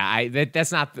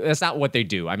 that's not what they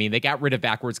do. I mean, they got rid of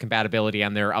backwards compatibility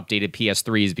on their updated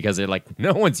PS3s because they're like,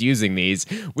 no one's using these.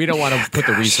 We don't want to put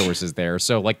the resources there.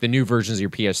 So, like, the new versions of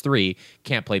your PS3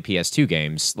 can't play PS2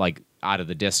 games, like, out of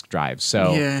the disk drive.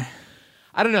 So, yeah.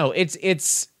 I don't know.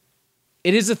 It's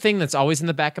it is a thing that's always in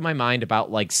the back of my mind about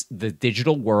like the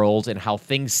digital world and how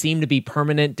things seem to be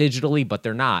permanent digitally, but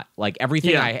they're not. Like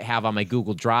everything I have on my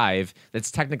Google Drive,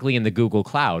 that's technically in the Google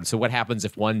Cloud. So what happens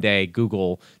if one day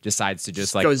Google decides to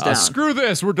just like, screw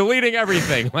this, we're deleting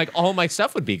everything? Like all my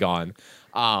stuff would be gone.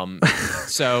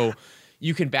 So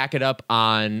you can back it up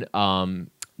on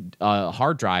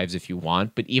hard drives if you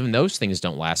want, but even those things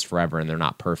don't last forever and they're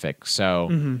not perfect.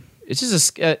 So it's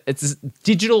just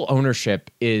digital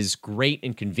ownership is great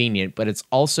and convenient, but it's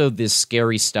also this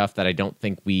scary stuff that I don't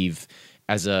think we've,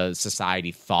 as a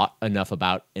society, thought enough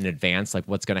about in advance, like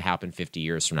what's going to happen 50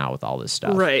 years from now with all this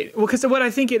stuff. Right. Well, because what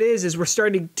I think it is we're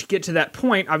starting to get to that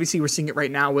point. Obviously, we're seeing it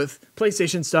right now with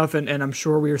PlayStation stuff, and I'm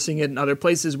sure we are seeing it in other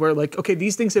places where, like, okay,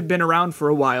 these things have been around for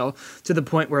a while to the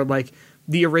point where, like,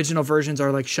 the original versions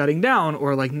are, like, shutting down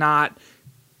or, like, not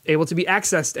able to be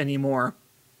accessed anymore.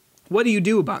 What do you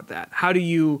do about that? How do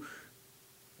you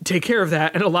take care of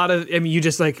that? And you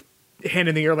just like hand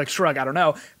in the air, like shrug. I don't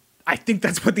know. I think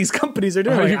that's what these companies are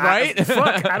doing. Right?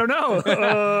 Fuck, I don't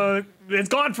know. It's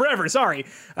gone forever. Sorry.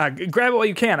 Grab it while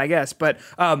you can, I guess. But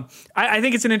I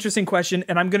think it's an interesting question,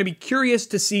 and I'm going to be curious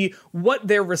to see what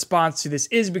their response to this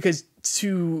is, because just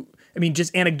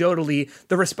anecdotally,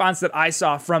 the response that I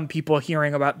saw from people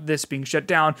hearing about this being shut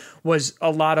down was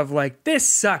a lot of like, this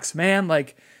sucks, man.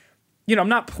 Like, I'm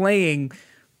not playing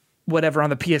whatever on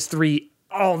the PS3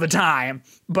 all the time,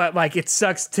 but like it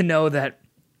sucks to know that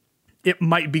it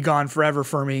might be gone forever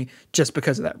for me just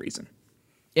because of that reason.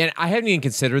 And I hadn't even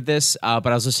considered this, but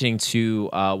I was listening to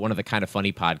one of the Kind of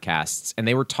Funny podcasts, and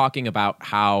they were talking about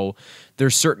how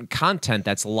there's certain content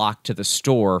that's locked to the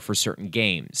store for certain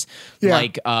games. Yeah.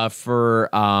 Like for,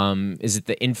 is it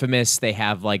the Infamous? They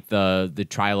have like the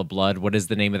Trial of Blood. What is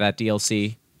the name of that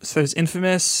DLC? So there's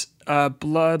Infamous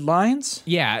Bloodlines?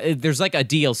 Yeah, there's like a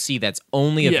DLC that's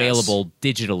only available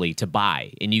digitally to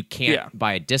buy, and you can't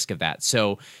buy a disc of that.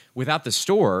 So without the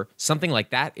store, something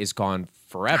like that is gone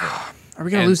forever. Are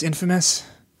we going to lose Infamous?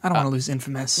 I don't want to lose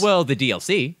Infamous. Well, the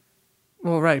DLC.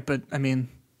 Well, right, but I mean,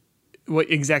 what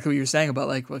you're saying about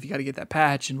like, well, if you got to get that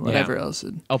patch and whatever else.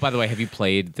 Oh, by the way, have you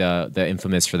played the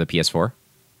Infamous for the PS4?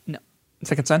 No.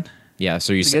 Second Son? Yeah,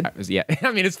 so yeah.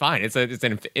 I mean, it's fine. It's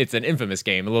an Infamous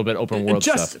game, a little bit open world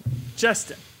stuff.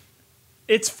 Justin,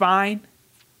 it's fine.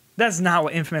 That's not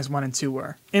what Infamous 1 and 2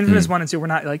 were. Infamous 1 and 2 were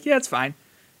not like, yeah, it's fine.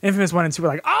 Infamous 1 and 2 were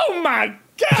like, oh my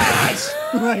gosh!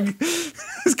 Like,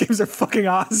 these games are fucking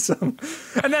awesome.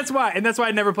 And that's why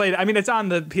I never played it. I mean, it's on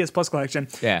the PS Plus collection.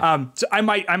 Yeah. So I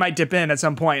might dip in at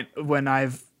some point when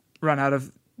I've run out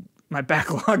of my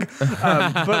backlog,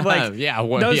 but like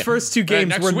those first two games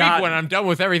next were week not when I'm done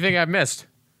with everything I've missed.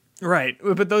 Right,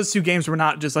 but those two games were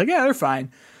not just like, yeah, they're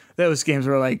fine. Those games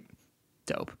were like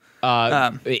dope.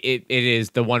 It is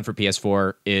the one for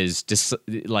PS4 is just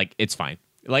like it's fine.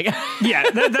 Like yeah,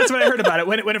 that's what I heard about it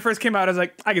when it first came out. I was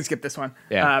like, I can skip this one.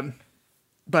 Yeah.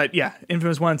 But yeah,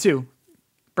 Infamous 1 and 2,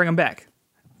 bring them back.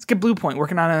 Let's get Blue Point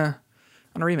working on a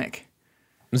remake.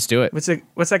 Let's do it. What's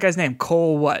that guy's name?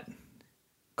 Cole what?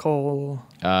 Cole.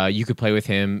 You could play with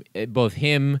him, both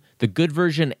him, the good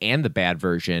version and the bad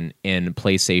version in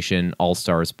PlayStation All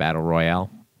Stars Battle Royale.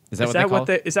 Is that what they call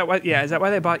it? Is that why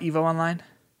they bought EVO Online?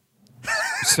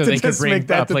 So they could bring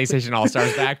PlayStation All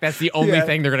Stars back. That's the only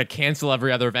thing. They're going to cancel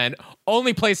every other event.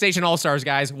 Only PlayStation All Stars,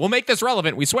 guys. We'll make this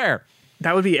relevant. We swear.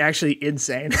 That would be actually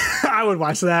insane. I would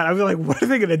watch that. I'd be like, what are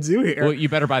they going to do here? Well, you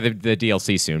better buy the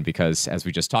DLC soon because, as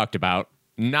we just talked about,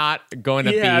 not going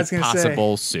to be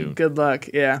possible soon. Good luck.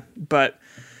 Yeah. But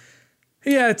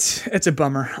yeah, it's a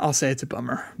bummer. I'll say it's a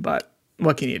bummer. But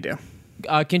what can you do?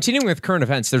 Continuing with current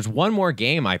events, there's one more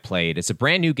game I played. It's a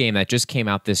brand new game that just came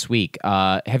out this week.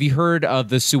 Have you heard of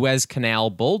the Suez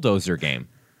Canal Bulldozer game?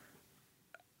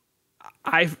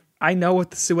 I know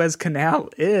what the Suez Canal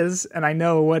is, and I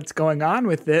know what's going on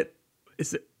with it.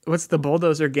 What's the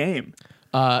Bulldozer game?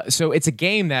 So it's a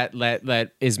game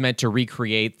that is meant to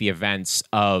recreate the events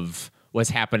of what's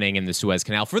happening in the Suez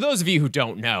Canal. For those of you who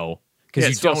don't know, because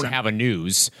you don't have a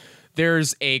news,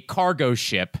 there's a cargo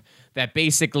ship that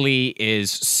basically is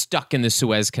stuck in the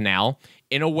Suez Canal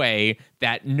in a way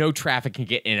that no traffic can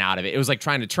get in and out of it. It was like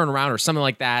trying to turn around or something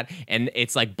like that, and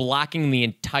it's like blocking the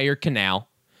entire canal.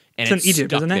 And it's in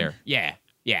Egypt, stuck isn't it? there.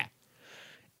 Yeah.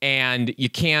 And you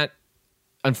can't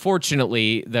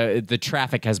unfortunately, the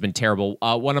traffic has been terrible.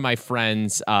 One of my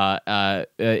friends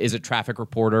is a traffic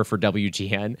reporter for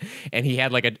WGN, and he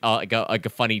had like a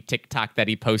funny TikTok that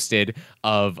he posted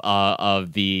of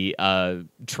the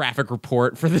traffic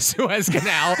report for the Suez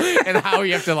Canal and how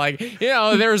you have to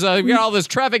we got all this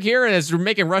traffic here and it's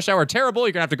making rush hour terrible.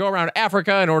 You're gonna have to go around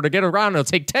Africa in order to get around. It'll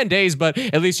take 10 days, but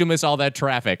at least you'll miss all that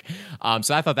traffic.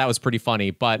 So I thought that was pretty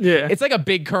funny. But it's like a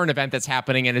big current event that's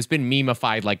happening, and it's been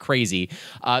memeified like crazy.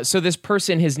 So this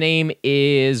person, his name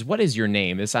is, what is your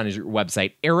name? It's on his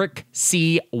website. Eric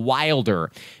C.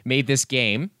 Wilder made this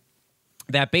game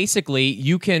that basically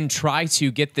you can try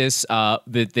to get this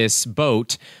this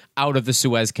boat out of the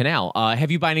Suez Canal.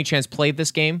 Have you by any chance played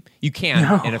this game? You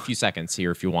can in a few seconds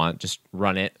here if you want. Just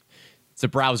run it. It's a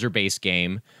browser-based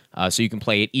game, so you can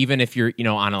play it even if you're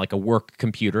on a work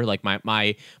computer. Like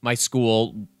my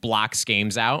school blocks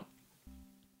games out.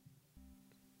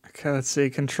 Okay, let's see.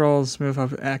 Controls, move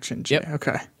up, action, J. Yep.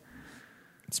 Okay.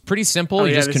 It's pretty simple.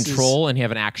 You just control and you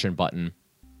have an action button.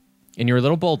 And you're a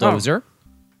little bulldozer.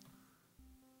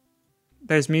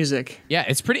 There's music. Yeah,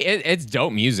 it's pretty. It's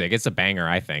dope music. It's a banger,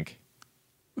 I think.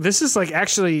 This is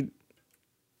actually.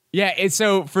 Yeah, it's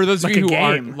so for those of you who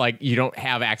aren't you don't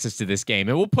have access to this game,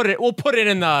 and we'll put it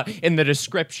in the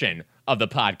description of the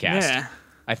podcast. Yeah.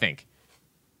 I think.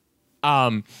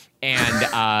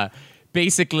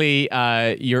 Basically,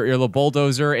 your little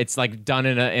bulldozer. It's done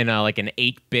in an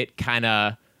 8-bit kind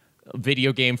of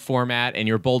video game format, and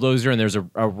your bulldozer, and there's a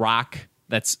rock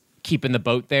that's keeping the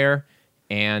boat there.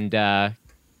 And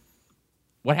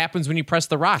what happens when you press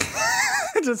the rock?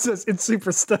 It just says it's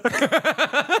super stuck.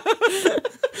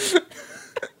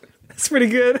 That's pretty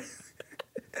good.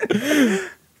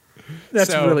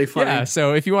 That's really funny. Yeah.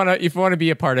 So if you want to be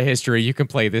a part of history, you can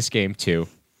play this game too.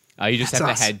 You just have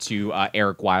to head to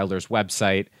Eric Wilder's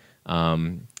website,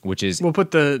 which is we'll put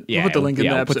the link in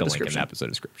the episode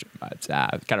description. It's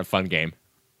kind of fun game.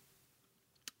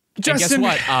 Justin,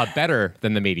 and guess what? Better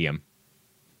than the Medium.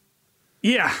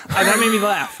 Yeah, that made me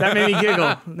laugh. That made me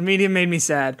giggle. The Medium made me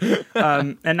sad,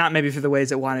 and not maybe for the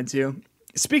ways it wanted to.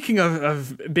 Speaking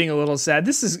of being a little sad,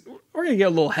 we're gonna get a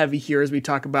little heavy here as we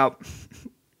talk about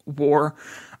war,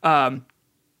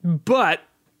 but.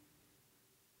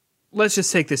 Let's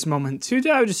just take this moment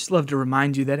I would just love to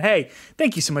remind you that, hey,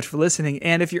 thank you so much for listening.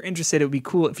 And if you're interested, it would be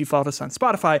cool if you followed us on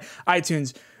Spotify,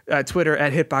 iTunes, Twitter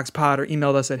at HitboxPod, or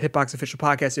emailed us at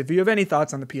HitboxOfficialPodcast. If you have any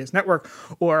thoughts on the PS Network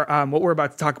or what we're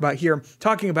about to talk about here,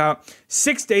 talking about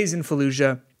 6 Days in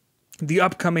Fallujah, the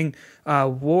upcoming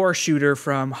war shooter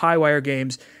from Highwire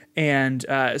Games, and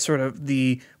sort of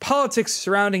the politics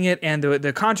surrounding it and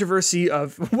the controversy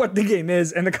of what the game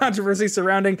is and the controversy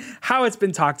surrounding how it's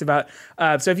been talked about.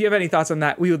 So if you have any thoughts on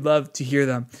that, we would love to hear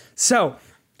them. So,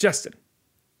 Justin,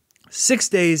 6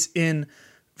 Days in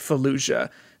Fallujah.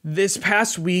 This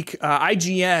past week,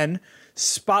 IGN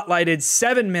spotlighted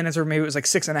 7 minutes, or maybe it was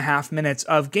 6.5 minutes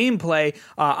of gameplay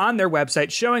on their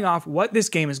website showing off what this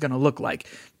game is going to look like.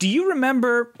 Do you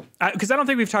remember, because I don't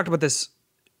think we've talked about this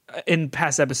in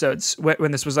past episodes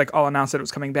when this was all announced that it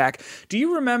was coming back. Do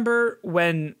you remember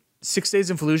when 6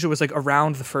 Days in Fallujah was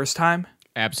around the first time?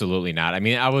 Absolutely not. I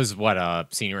mean, I was a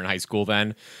senior in high school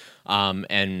then,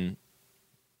 and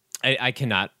I could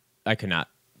not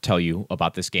tell you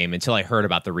about this game until I heard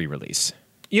about the re-release.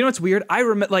 You know what's weird? I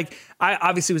remember, I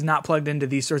obviously was not plugged into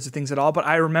these sorts of things at all, but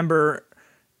I remember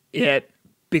it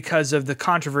because of the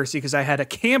controversy, because I had a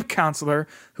camp counselor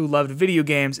who loved video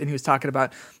games, and he was talking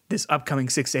about this upcoming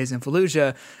 6 Days in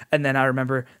Fallujah, and then I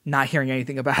remember not hearing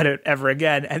anything about it ever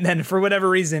again. And then for whatever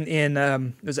reason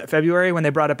in, was it February when they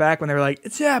brought it back, when they were like,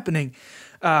 it's happening.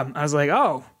 I was like,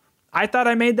 oh, I thought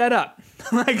I made that up.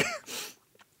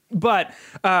 But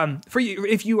for you,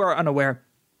 if you are unaware,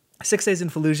 6 Days in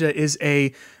Fallujah is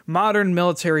a modern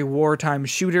military wartime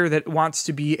shooter that wants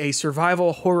to be a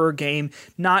survival horror game,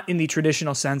 not in the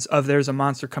traditional sense of there's a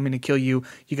monster coming to kill you,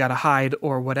 you gotta hide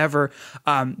or whatever,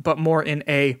 but more in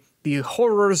the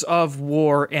horrors of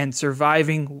war and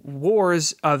surviving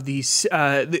wars of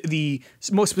the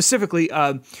most specifically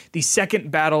the Second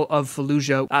Battle of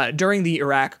Fallujah during the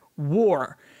Iraq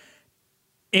War.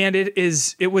 And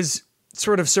it was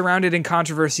sort of surrounded in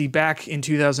controversy back in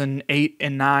 2008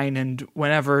 and 9 and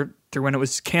whenever, through when it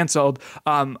was canceled,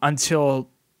 until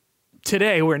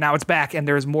today, where now it's back and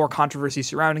there's more controversy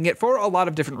surrounding it for a lot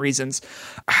of different reasons.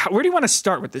 Where do you want to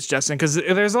start with this, Justin? Because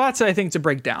there's lots, I think, to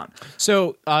break down.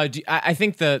 So I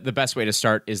think the best way to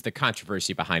start is the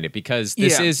controversy behind it, because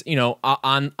this is,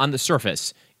 on the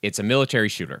surface, it's a military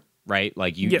shooter, right?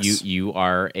 You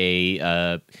are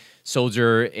a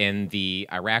soldier in the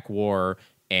Iraq War,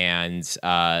 and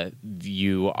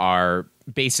you are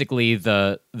basically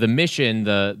the mission,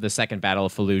 the second Battle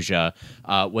of Fallujah,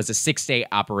 was a 6-day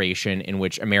operation in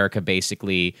which America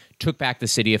basically took back the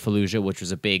city of Fallujah, which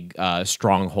was a big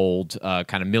stronghold,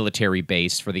 kind of military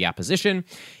base for the opposition,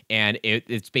 and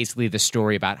it's basically the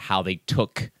story about how they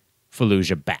took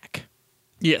Fallujah back.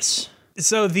 Yes.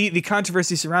 So the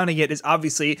controversy surrounding it is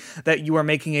obviously that you are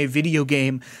making a video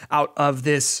game out of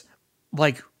this,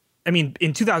 like, I mean,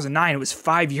 in 2009, it was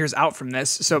 5 years out from this.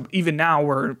 So even now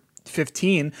we're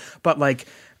 15, but like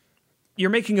you're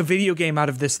making a video game out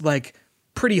of this like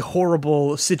pretty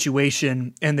horrible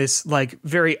situation and this like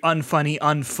very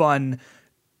unfun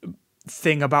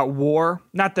thing about war.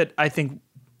 Not that I think,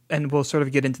 and we'll sort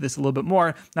of get into this a little bit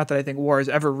more, not that I think war is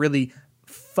ever really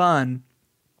fun,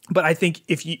 but I think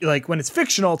if you like when it's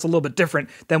fictional, it's a little bit different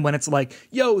than when it's like,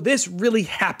 yo, this really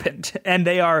happened. And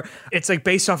it's like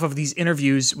based off of these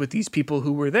interviews with these people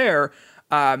who were there.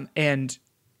 And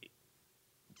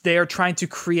they are trying to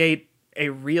create a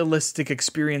realistic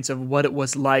experience of what it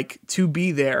was like to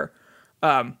be there,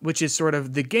 which is sort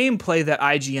of the gameplay that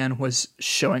IGN was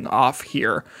showing off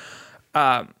here.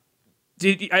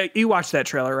 You watched that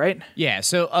trailer, right? Yeah.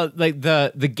 So like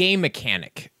the game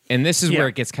mechanic, and this is where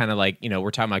it gets kind of like,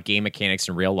 we're talking about game mechanics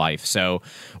in real life. So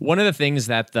one of the things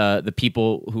that the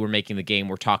people who are making the game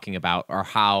were talking about are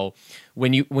how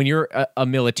when you're a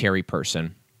military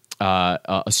person,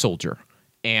 a soldier,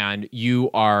 and you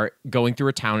are going through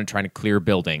a town and trying to clear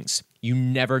buildings, you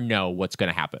never know what's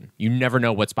going to happen. You never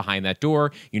know what's behind that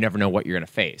door. You never know what you're going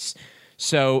to face.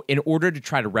 So in order to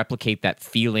try to replicate that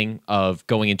feeling of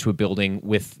going into a building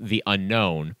with the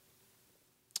unknown,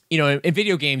 in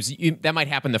video games, that might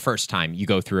happen the first time you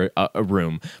go through a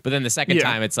room. But then the second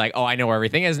time, it's like, oh, I know where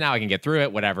everything is now. I can get through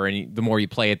it, whatever. And the more you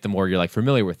play it, the more you're like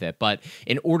familiar with it. But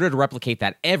in order to replicate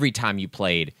that every time you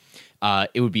played,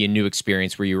 it would be a new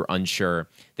experience where you were unsure.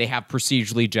 They have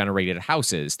procedurally generated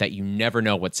houses that you never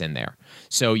know what's in there.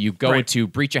 So you go to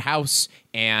breach a house,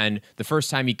 and the first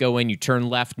time you go in, you turn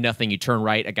left, nothing. You turn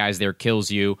right, a guy's there,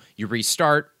 kills you. You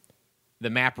restart. The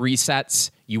map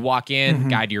resets. You walk in,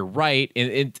 guy to your right.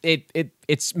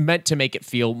 It's meant to make it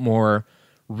feel more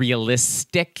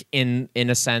realistic in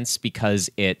a sense because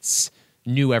it's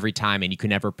new every time and you can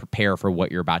never prepare for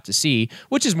what you're about to see,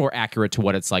 which is more accurate to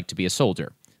what it's like to be a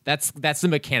soldier. That's the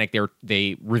mechanic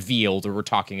they revealed or were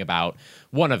talking about,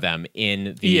 one of them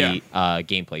in the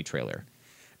gameplay trailer.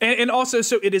 And also,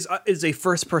 so it is a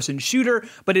first-person shooter,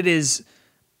 but it is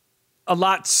a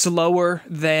lot slower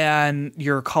than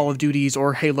your Call of Duties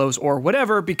or Halos or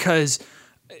whatever, because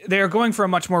they are going for a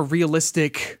much more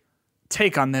realistic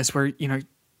take on this where,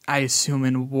 I assume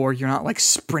in war, you're not like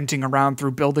sprinting around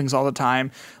through buildings all the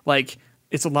time. Like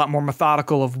it's a lot more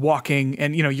methodical of walking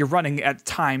and, you're running at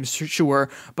times, sure.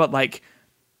 But like,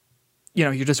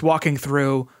 you're just walking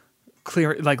through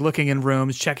clear, like looking in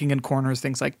rooms, checking in corners,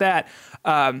 things like that.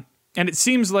 And it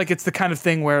seems like it's the kind of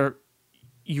thing where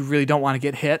you really don't want to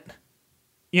get hit.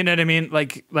 You know what I mean?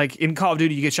 Like in Call of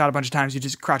Duty, you get shot a bunch of times. You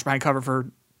just crouch behind cover for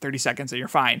 30 seconds and you're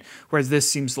fine. Whereas this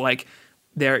seems like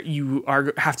you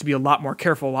have to be a lot more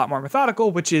careful, a lot more methodical,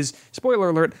 which is, spoiler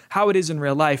alert, how it is in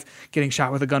real life. Getting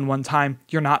shot with a gun one time,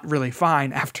 you're not really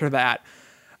fine after that.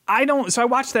 So I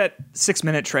watched that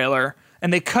 6-minute trailer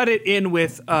and they cut it in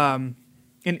with an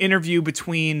interview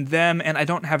between them and I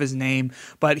don't have his name,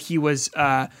 but he was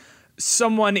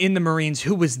someone in the Marines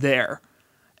who was there.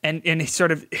 And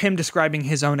sort of him describing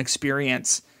his own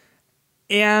experience.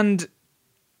 And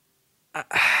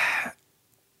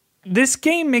this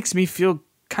game makes me feel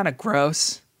kind of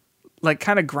gross, like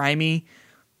kind of grimy.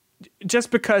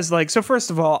 Just because, like, so first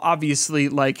of all, obviously,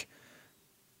 like,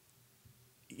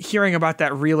 hearing about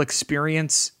that real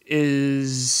experience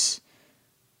is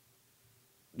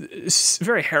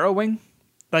very harrowing.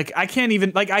 Like, I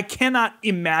cannot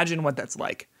imagine what that's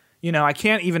like. I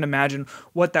can't even imagine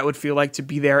what that would feel like to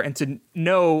be there and to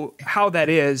know how that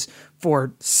is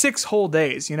for 6 whole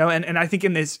days, and I think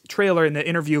in this trailer, in the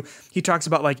interview, he talks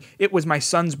about like, it was my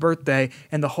son's birthday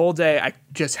and the whole day I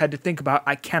just had to think about,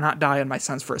 I cannot die on my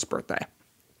son's first birthday.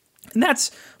 And that's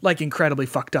like incredibly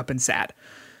fucked up and sad.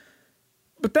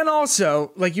 But then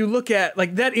also, like, you look at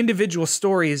like that individual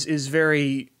story is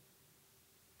very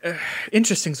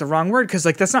interesting is the wrong word. 'Cause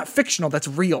like, that's not fictional. That's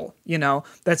real,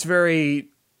 that's very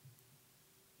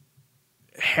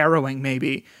harrowing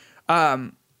maybe.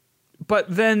 But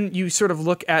then you sort of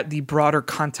look at the broader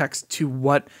context to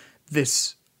what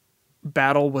this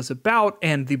battle was about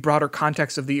and the broader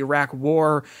context of the Iraq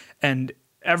war and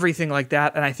everything like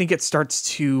that. And I think it starts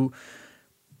to,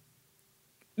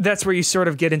 that's where you sort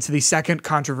of get into the second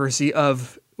controversy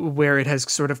of where it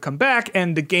has sort of come back.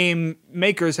 And the game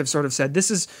makers have sort of said, this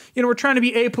is, we're trying to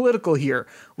be apolitical here,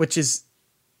 which is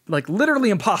like literally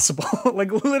impossible,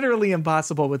 like literally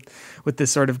impossible with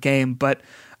this sort of game. But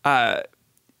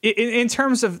in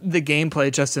terms of the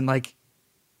gameplay, Justin, like,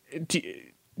 do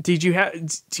you have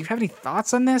any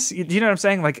thoughts on this? Do you know what I'm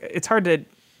saying? Like, it's hard to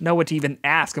know what to even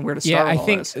ask and where to start. Yeah, I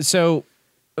think so.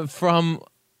 From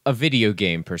a video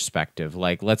game perspective,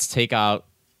 like, let's take out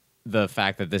the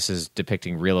fact that this is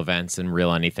depicting real events and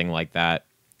real anything like that.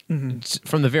 Mm-hmm.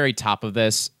 From the very top of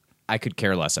this, I could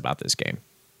care less about this game.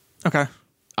 Okay.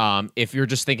 If you're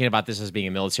just thinking about this as being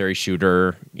a military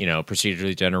shooter,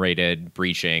 procedurally generated,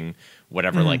 breaching,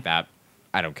 whatever like that,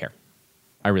 I don't care.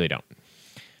 I really don't.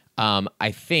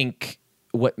 I think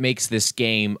what makes this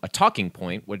game a talking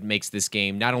point, what makes this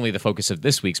game not only the focus of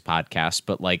this week's podcast,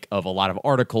 but like of a lot of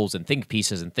articles and think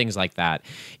pieces and things like that,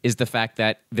 is the fact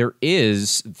that there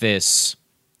is this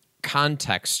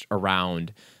context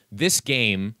around this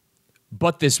game,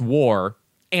 but this war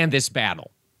and this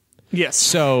battle. Yes.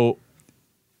 So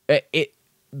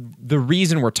the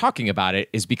reason we're talking about it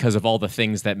is because of all the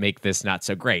things that make this not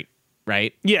so great,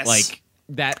 right? Yes. Like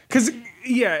that. Because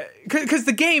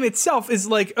the game itself is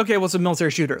like, okay, well, it's a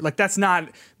military shooter. Like, that's not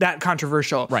that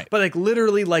controversial. Right. But like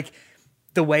literally like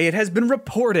the way it has been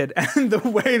reported and the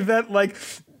way that like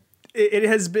it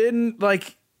has been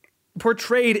like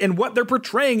portrayed and what they're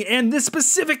portraying and this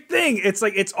specific thing, it's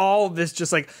like, it's all this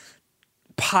just like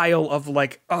pile of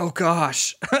like, oh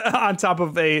gosh, on top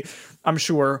of a, I'm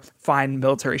sure, fine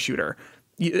military shooter,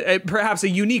 perhaps a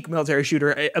unique military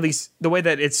shooter, at least the way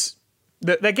that it's,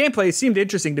 that gameplay seemed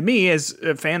interesting to me as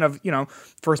a fan of,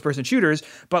 first person shooters,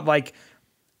 but like,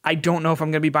 I don't know if I'm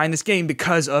going to be buying this game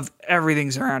because of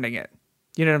everything surrounding it.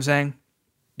 You know what I'm saying?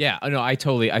 Yeah, no, I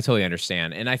totally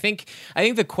understand. And I think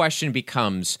the question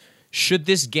becomes, should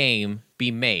this game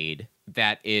be made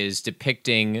that is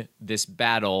depicting this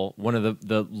battle, one of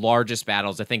the largest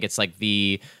battles? I think it's like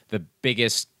the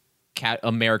biggest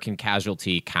American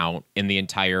casualty count in the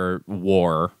entire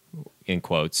war, in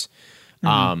quotes.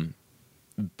 Mm-hmm.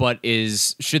 But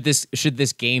should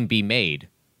this game be made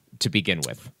to begin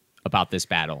with about this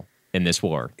battle in this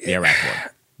war, the Iraq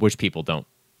War, which people don't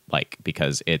like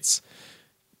because it's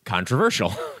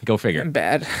controversial? Go figure.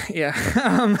 Bad, yeah.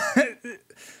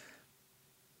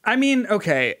 I mean,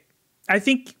 okay. I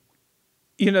think,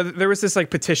 there was this like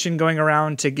petition going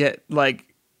around to get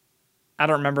like, I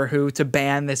don't remember who, to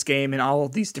ban this game in all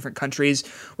of these different countries,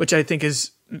 which I think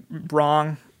is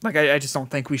wrong. Like, I just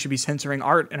don't think we should be censoring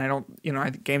art, and I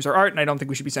think games are art, and I don't think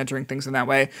we should be censoring things in that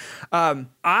way.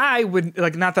 I would,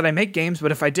 like, not that I make games,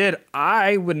 but if I did,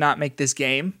 I would not make this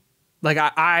game. Like,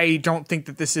 I don't think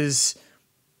that this is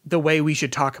the way we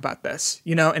should talk about this,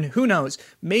 and who knows,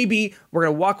 maybe we're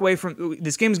going to walk away from,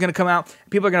 this game is going to come out,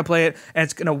 people are going to play it, and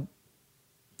it's going to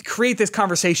create this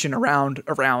conversation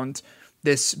around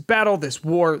this battle, this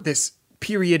war, this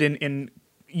period in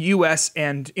U.S.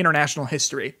 and international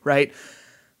history, right?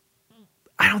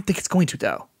 I don't think it's going to,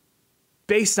 though,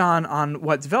 based on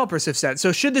what developers have said.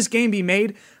 So should this game be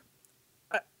made?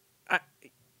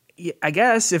 I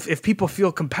guess if people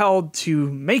feel compelled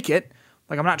to make it,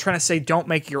 like, I'm not trying to say don't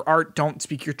make your art, don't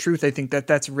speak your truth. I think that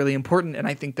that's really important. And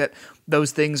I think that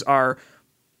those things are,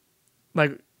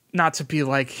 like, not to be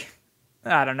like,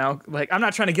 I don't know, like, I'm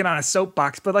not trying to get on a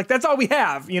soapbox, but like, that's all we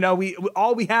have.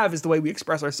 All we have is the way we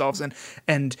express ourselves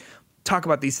and talk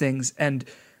about these things and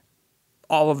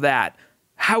all of that.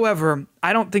 However,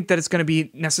 I don't think that it's going to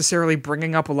be necessarily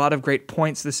bringing up a lot of great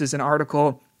points. This is an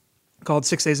article called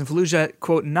 6 Days in Fallujah,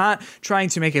 quote, not trying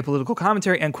to make a political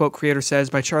commentary, end quote, creator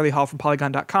says, by Charlie Hall from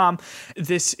Polygon.com.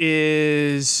 This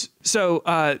is, so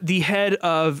the head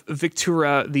of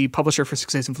Victura, the publisher for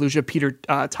 6 Days in Fallujah, Peter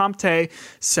Tomte,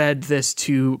 said this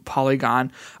to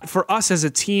Polygon. For us as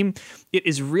a team, it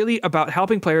is really about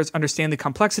helping players understand the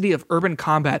complexity of urban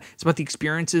combat. It's about the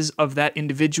experiences of that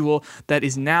individual that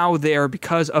is now there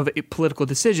because of political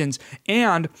decisions.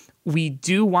 And we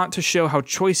do want to show how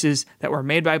choices that were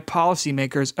made by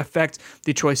policymakers affect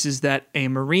the choices that a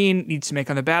Marine needs to make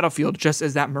on the battlefield, just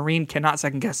as that Marine cannot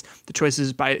second guess the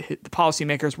choices by the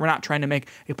policymakers. We're not trying to make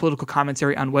a political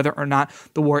commentary on whether or not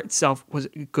the war itself was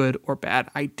a good or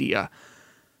bad idea.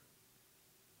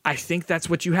 I think that's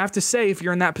what you have to say if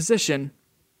you're in that position,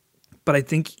 but I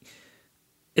think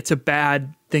it's a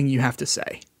bad thing you have to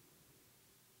say.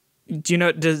 Do you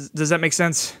know, does that make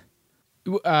sense?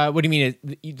 What do you mean?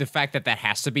 The fact that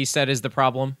has to be said is the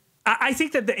problem? I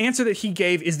think that the answer that he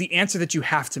gave is the answer that you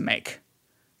have to make,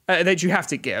 that you have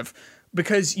to give,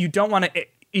 because you don't want to,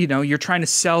 you're trying to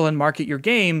sell and market your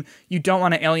game. You don't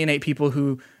want to alienate people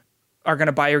who are going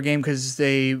to buy your game because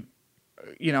they,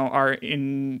 are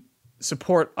in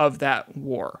support of that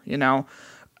war,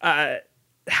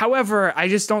 However, I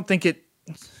just don't think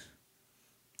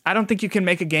I don't think you can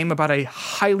make a game about a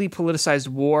highly politicized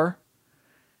war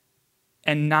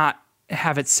and not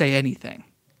have it say anything.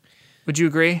 Would you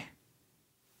agree?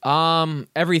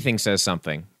 Everything says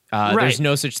something. Right. There's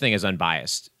no such thing as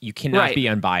unbiased. You cannot be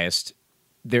unbiased.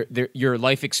 Your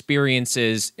life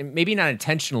experiences, maybe not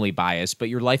intentionally biased, but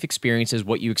your life experiences,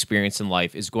 what you experience in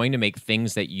life, is going to make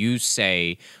things that you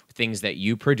say, things that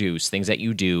you produce, things that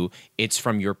you do, it's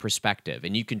from your perspective.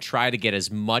 And you can try to get as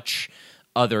much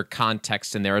other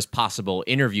context in there as possible,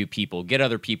 interview people, get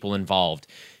other people involved.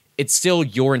 It's still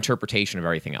your interpretation of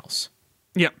everything else.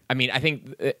 Yeah. I mean, I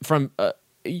think from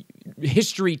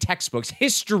history textbooks,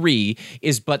 history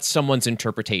is but someone's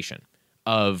interpretation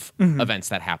of events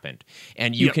that happened.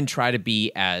 And you can try to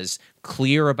be as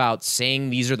clear about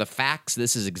saying these are the facts,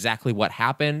 this is exactly what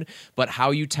happened, but how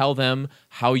you tell them,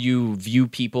 how you view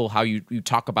people, how you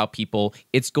talk about people,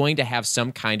 it's going to have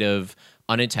some kind of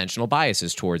unintentional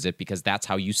biases towards it because that's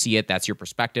how you see it, that's your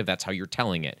perspective, that's how you're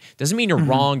telling it. Doesn't mean you're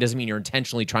wrong, doesn't mean you're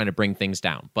intentionally trying to bring things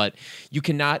down, but you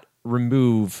cannot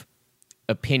remove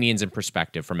opinions and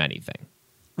perspective from anything.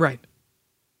 Right.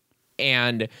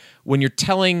 And when you're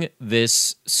telling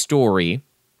this story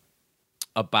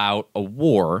about a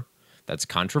war that's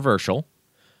controversial,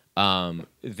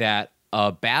 that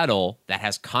a battle that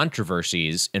has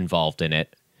controversies involved in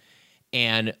it,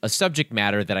 and a subject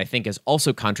matter that I think is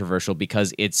also controversial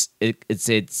because it's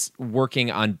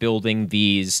working on building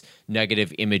these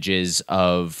negative images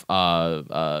of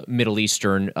Middle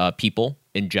Eastern people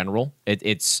in general.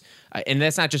 It's and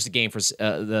that's not just a game for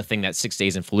the thing that 6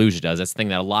 Days in Fallujah does. That's the thing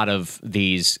that a lot of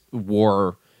these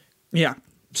war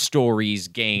stories,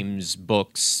 games,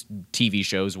 books, TV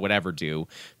shows, whatever do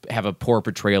have a poor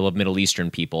portrayal of Middle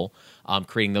Eastern people,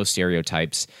 creating those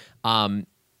stereotypes.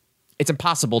 It's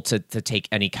impossible to take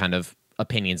any kind of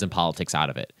opinions and politics out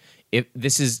of it. If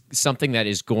this is something that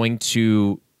is going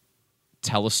to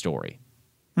tell a story,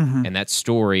 and that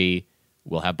story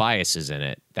will have biases in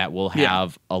it, that will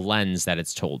have a lens that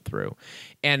it's told through.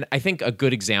 And I think a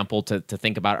good example to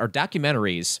think about are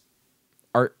documentaries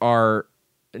are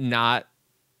not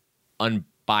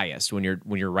unbiased when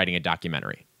you're writing a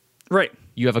documentary. Right.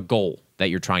 You have a goal that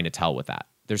you're trying to tell with that.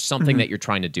 There's something that you're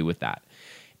trying to do with that.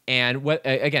 And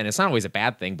again, it's not always a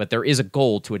bad thing, but there is a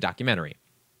goal to a documentary.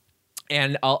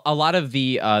 And a lot of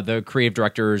the creative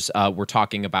directors were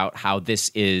talking about how this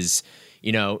is,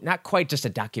 not quite just a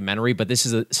documentary, but this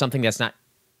is something that's not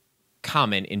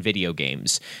common in video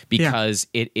games because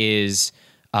it is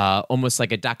almost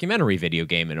like a documentary video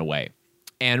game in a way.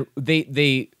 And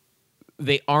they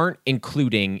aren't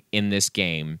including in this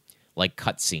game like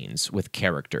cutscenes with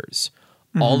characters.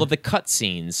 All of the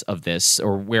cutscenes of this,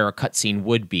 or where a cutscene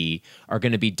would be, are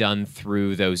going to be done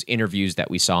through those interviews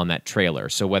that we saw in that trailer.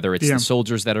 So whether it's the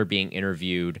soldiers that are being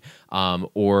interviewed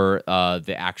or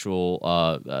the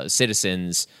actual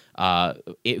citizens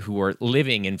who are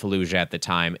living in Fallujah at the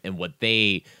time and what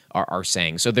they are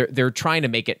saying. So they're trying to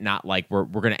make it not like we're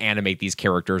going to animate these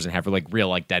characters and have like real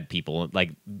like dead people,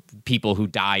 like people who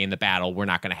die in the battle. We're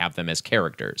not going to have them as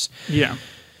characters. Yeah.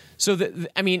 So,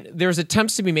 there's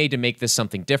attempts to be made to make this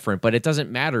something different, but it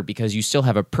doesn't matter because you still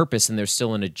have a purpose and there's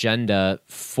still an agenda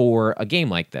for a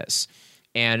game like this.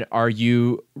 And are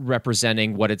you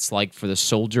representing what it's like for the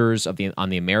soldiers on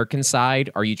the American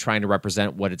side? Are you trying to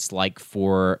represent what it's like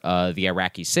for the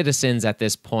Iraqi citizens at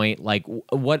this point? Like,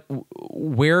 how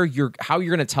you're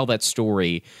going to tell that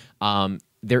story?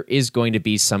 There is going to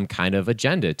be some kind of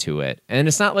agenda to it, and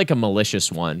it's not like a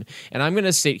malicious one. And I'm going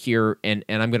to sit here and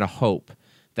I'm going to hope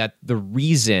that the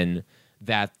reason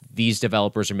that these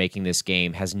developers are making this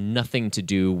game has nothing to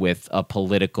do with a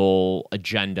political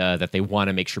agenda that they want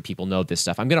to make sure people know this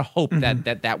stuff. I'm going to hope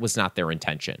that was not their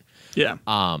intention. Yeah.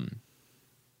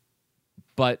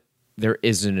 But there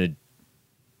is an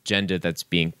agenda that's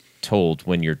being told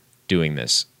when you're doing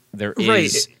this. There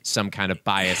is some kind of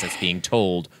bias that's being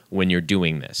told when you're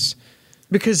doing this.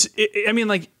 Because,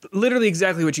 literally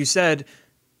exactly what you said,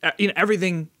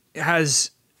 everything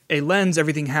has a lens,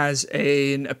 everything has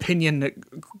an opinion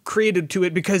created to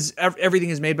it because everything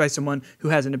is made by someone who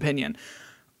has an opinion.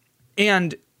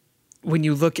 And when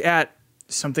you look at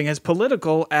something as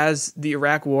political as the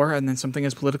Iraq War and then something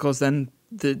as political as then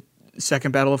the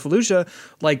Second Battle of Fallujah,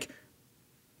 like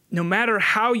no matter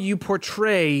how you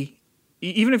portray,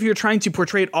 even if you're trying to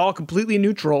portray it all completely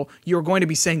neutral, you're going to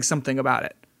be saying something about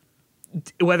it.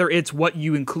 Whether it's what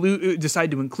you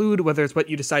decide to include, whether it's what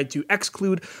you decide to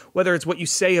exclude, whether it's what you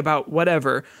say about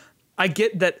whatever. I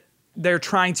get that they're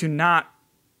trying to not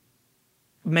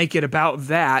make it about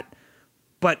that,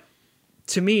 but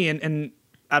to me, and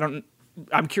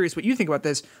I'm curious what you think about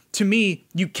this. To me,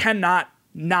 you cannot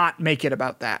not make it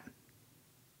about that.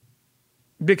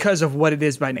 because of what it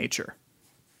is by nature.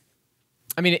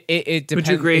 I mean, it depends. Would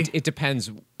you agree? It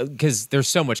depends, because there's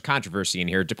so much controversy in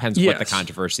here. It depends what the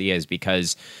controversy is,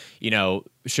 because,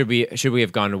 should we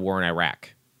have gone to war in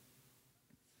Iraq?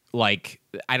 Like,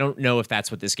 I don't know if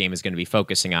that's what this game is going to be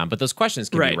focusing on, but those questions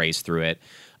can be raised through it.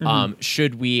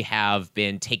 Should we have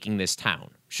been taking this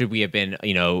town? Should we have been,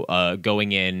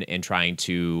 going in and trying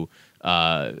to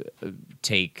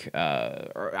take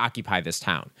or occupy this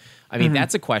town? I mean,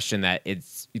 that's a question that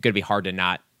it's going to be hard to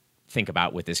not think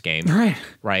about with this game.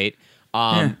 Right.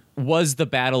 Was the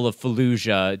Battle of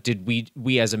Fallujah, did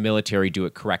we as a military do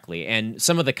it correctly? And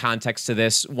some of the context to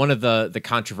this, one of the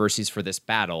controversies for this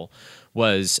battle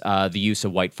was the use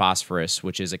of white phosphorus,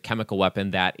 which is a chemical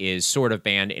weapon that is sort of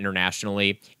banned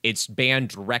internationally. It's banned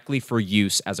directly for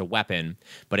use as a weapon,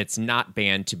 but it's not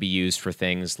banned to be used for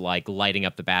things like lighting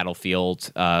up the battlefield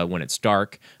when it's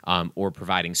dark, or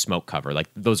providing smoke cover. Like,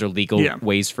 those are legal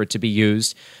ways for it to be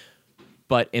used.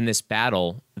 But in this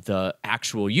battle, the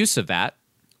actual use of that,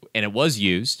 and it was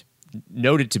used,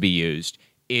 noted to be used,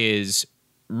 is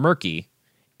murky.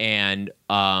 And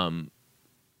a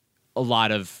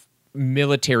lot of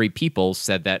military people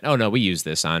said that, oh, no, we use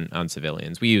this on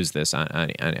civilians. We use this on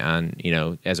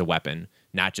as a weapon,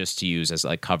 not just to use as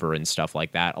like cover and stuff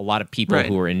like that. A lot of people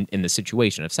who are in the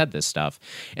situation have said this stuff.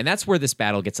 And that's where this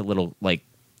battle gets a little like,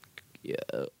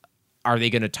 are they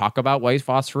going to talk about white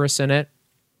phosphorus in it?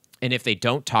 And if they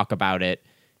don't talk about it,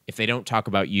 if they don't talk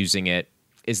about using it,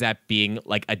 is that being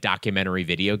like a documentary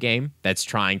video game that's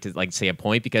trying to like say a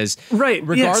point? Because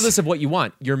regardless of what you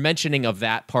want, your mentioning of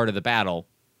that part of the battle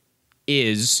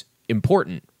is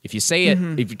important. If you say it,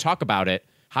 if you talk about it,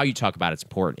 how you talk about it's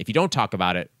important. If you don't talk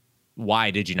about it, why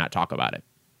did you not talk about it?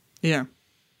 Yeah.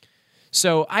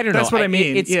 So I don't know. That's what I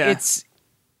mean. It's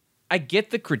I get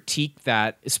the critique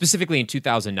that specifically in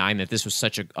 2009 that this was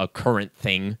such a current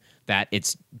thing that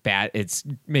it's bad. It's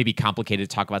maybe complicated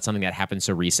to talk about something that happened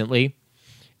so recently.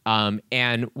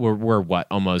 And we're what,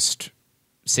 almost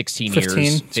 16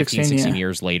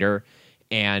 years later,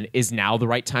 and is now the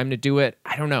right time to do it?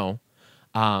 I don't know.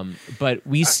 But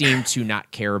we seem to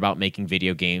not care about making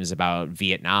video games about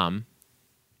Vietnam,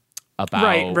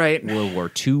 about World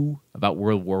War II, about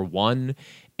World War I.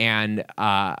 And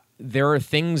there are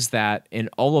things that in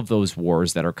all of those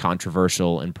wars that are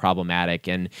controversial and problematic.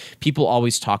 And people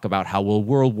always talk about how, well,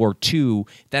 World War II,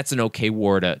 that's an okay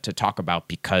war to talk about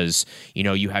because,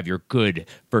 you have your good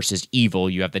versus evil.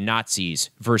 You have the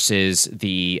Nazis versus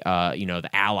the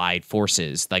Allied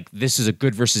forces. Like, this is a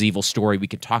good versus evil story. We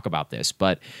could talk about this.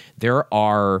 But there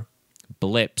are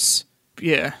blips.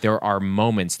 Yeah. There are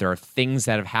moments. There are things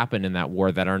that have happened in that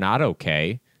war that are not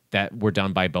okay, that were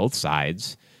done by both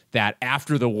sides. That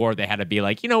after the war, they had to be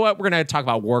like, you know what, we're going to talk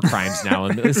about war crimes now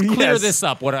and let's clear this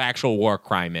up, what an actual war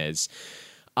crime is.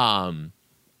 And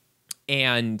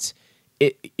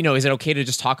is it okay to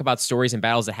just talk about stories and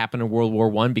battles that happened in World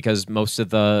War I because most of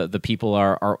the people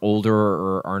are older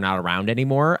or are not around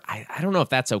anymore? I don't know if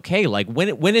that's okay. Like,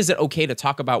 when is it okay to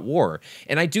talk about war?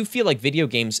 And I do feel like video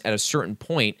games at a certain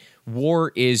point,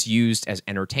 war is used as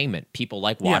entertainment. People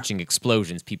like watching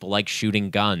explosions. People like shooting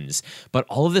guns. But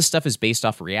all of this stuff is based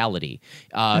off reality.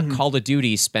 Call of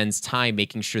Duty spends time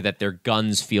making sure that their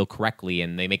guns feel correctly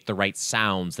and they make the right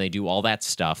sounds. They do all that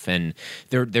stuff. And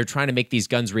they're trying to make these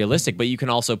guns realistic. But you can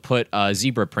also put a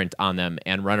zebra print on them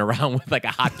and run around with like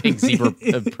a hot pink zebra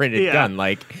printed gun.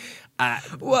 Like,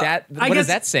 what is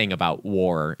that saying about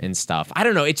war and stuff? I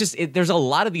don't know. There's a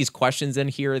lot of these questions in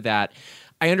here that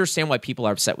I understand why people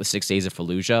are upset with 6 Days of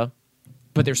Fallujah,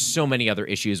 but there's so many other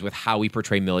issues with how we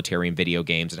portray military in video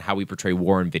games and how we portray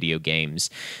war in video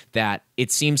games that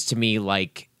it seems to me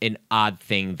like an odd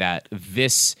thing that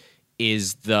this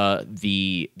is the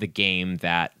game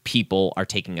that people are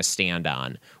taking a stand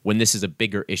on when this is a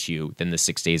bigger issue than the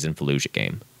 6 Days in Fallujah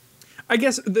game. I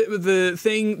guess the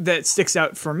thing that sticks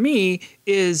out for me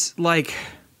is like,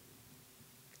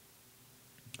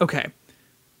 okay,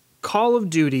 Call of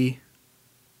Duty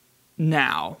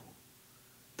now,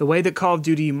 the way that Call of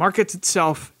Duty markets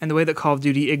itself and the way that Call of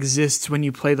Duty exists when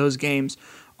you play those games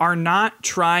are not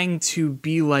trying to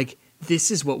be like, this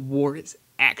is what war is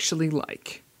actually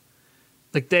like.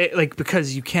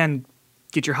 Because you can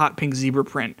get your hot pink zebra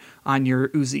print on your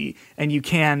Uzi and you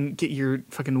can get your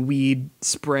fucking weed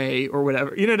spray or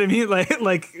whatever. You know what I mean?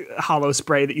 Like hollow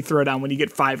spray that you throw down when you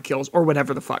get 5 kills or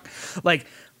whatever the fuck. Like,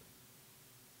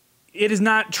 it is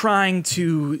not trying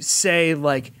to say,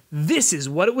 like, this is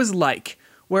what it was like,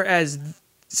 whereas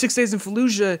 6 Days in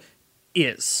Fallujah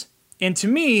is. And to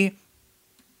me,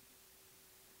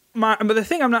 but the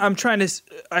thing I'm trying to,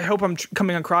 I hope I'm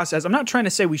coming across as, I'm not trying to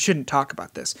say we shouldn't talk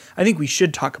about this. I think we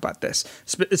should talk about this,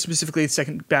 specifically the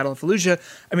second Battle of Fallujah.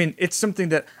 I mean, it's something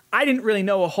that I didn't really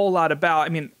know a whole lot about. I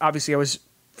mean, obviously I was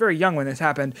very young when this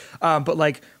happened, but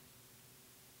like,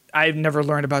 I've never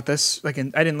learned about this. Like, I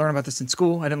didn't learn about this in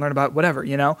school. I didn't learn about whatever,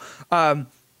 you know?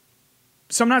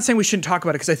 So I'm not saying we shouldn't talk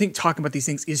about it, because I think talking about these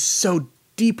things is so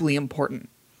deeply important.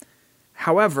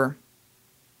 However,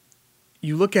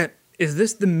 you look at, is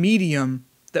this the medium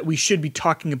that we should be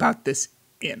talking about this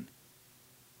in?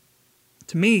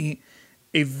 To me,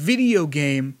 a video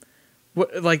game,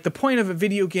 like the point of a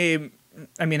video game,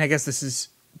 I mean, I guess this is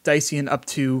dicey and up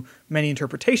to many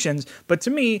interpretations, but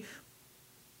to me,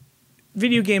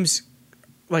 video games,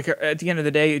 like, at the end of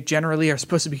the day, generally are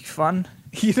supposed to be fun.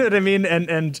 You know what I mean?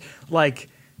 And like,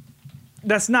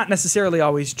 that's not necessarily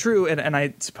always true. And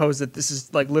I suppose that this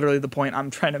is like literally the point I'm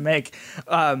trying to make.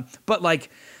 But like,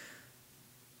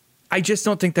 I just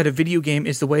don't think that a video game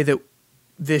is the way that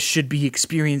this should be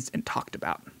experienced and talked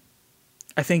about.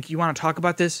 I think you want to talk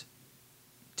about this,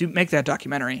 make that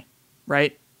documentary,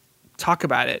 right? Talk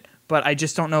about it. But I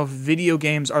just don't know if video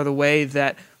games are the way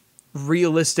that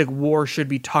realistic war should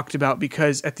be talked about,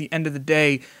 because at the end of the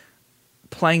day,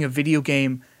 playing a video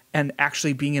game and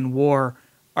actually being in war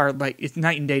are like, it's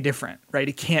night and day different, right?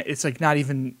 It's like not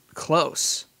even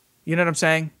close. You know what I'm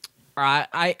saying?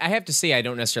 I have to say I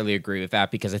don't necessarily agree with that,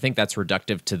 because I think that's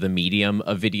reductive to the medium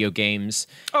of video games.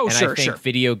 Oh, and sure, I think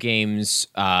video games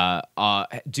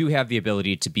do have the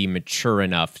ability to be mature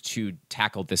enough to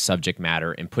tackle this subject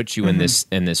matter and put you in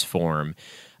this form.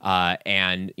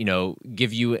 And, you know,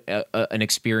 give you an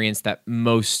experience that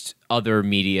most other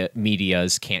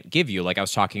medias can't give you. Like I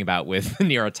was talking about with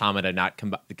Nier Automata, not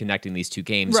connecting these two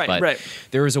games. But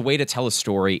there is a way to tell a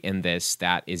story in this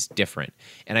that is different.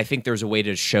 And I think there's a way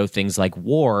to show things like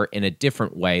war in a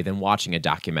different way than watching a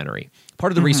documentary.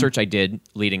 Part of the research I did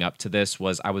leading up to this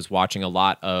was I was watching a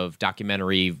lot of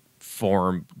documentary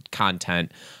form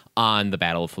content on the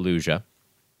Battle of Fallujah.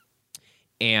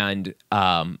 And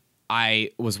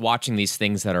I was watching these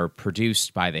things that are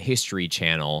produced by the History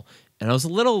Channel, and I was a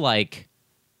little like,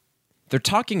 they're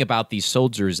talking about these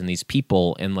soldiers and these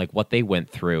people and like what they went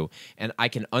through. And I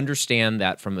can understand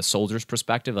that from the soldier's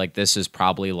perspective, like this is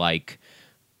probably like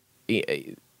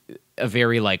a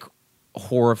very like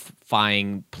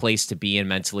horrifying place to be in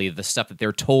mentally. The stuff that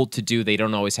they're told to do, they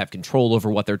don't always have control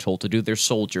over what they're told to do. They're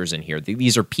soldiers in here.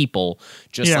 These are people,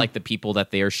 just like the people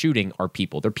that they are shooting are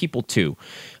people. They're people too.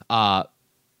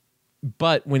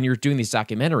 But when you're doing these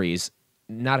documentaries,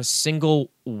 not a single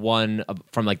one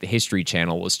from like the History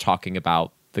Channel was talking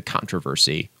about the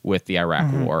controversy with the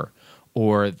Iraq War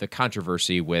or the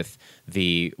controversy with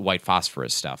the white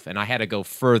phosphorus stuff. And I had to go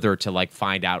further to like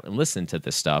find out and listen to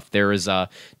this stuff. There is a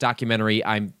documentary,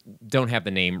 I don't have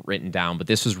the name written down, but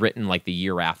this was written like the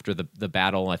year after the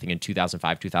battle, I think in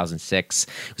 2005, 2006.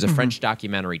 It was a French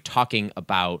documentary talking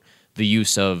about the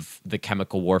use of the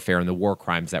chemical warfare and the war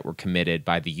crimes that were committed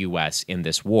by the U.S. in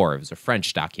this war. It was a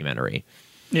French documentary.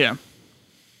 Yeah.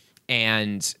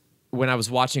 And when I was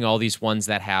watching all these ones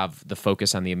that have the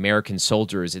focus on the American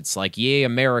soldiers, it's like, yay,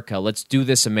 America, let's do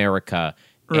this, America.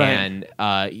 Right.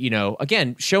 And, you know,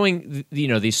 again, showing, you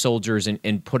know, these soldiers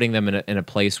and putting them in a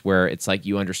place where it's like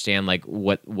you understand like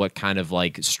what kind of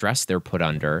like stress they're put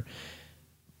under,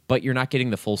 but you're not getting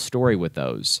the full story with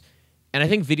those. And I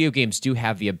think video games do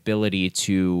have the ability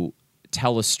to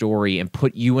tell a story and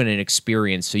put you in an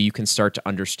experience so you can start to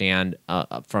understand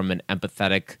from an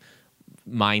empathetic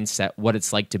mindset what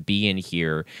it's like to be in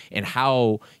here and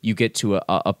how you get to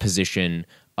a position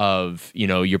of, you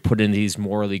know, you're put in these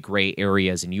morally gray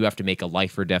areas and you have to make a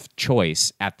life or death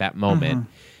choice at that moment.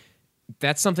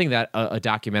 That's something that a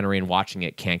documentary and watching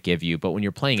it can't give you. But when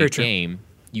you're playing game,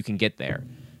 you can get there.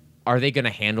 Are they going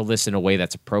to handle this in a way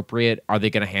that's appropriate? Are they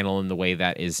going to handle it in the way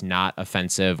that is not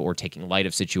offensive or taking light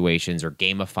of situations or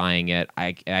gamifying it?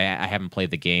 I haven't played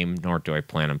the game, nor do I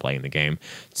plan on playing the game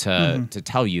to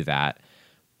tell you that.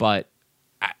 But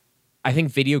I think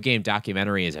video game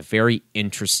documentary is a very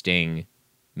interesting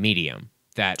medium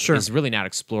that is really not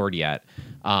explored yet.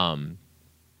 I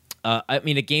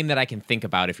mean, a game that I can think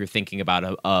about if you're thinking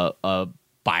about a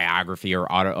biography or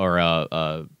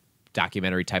a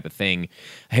documentary type of thing.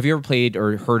 Have you ever played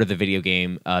or heard of the video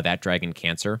game That Dragon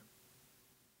Cancer?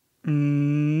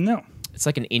 No. It's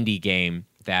like an indie game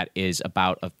that is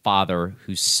about a father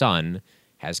whose son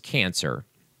has cancer.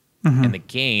 And the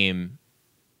game,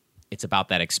 it's about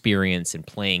that experience and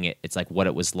playing it. It's like what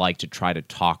it was like to try to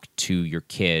talk to your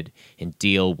kid and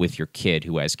deal with your kid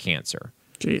who has cancer.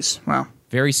 Jeez, wow.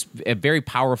 A very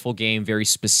powerful game, very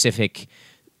specific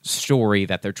story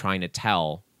that they're trying to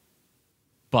tell.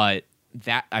 But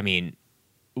that, I mean,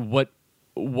 what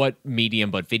medium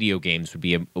but video games would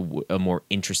be a more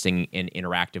interesting and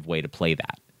interactive way to play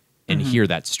that and hear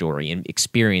that story and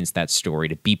experience that story,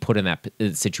 to be put in that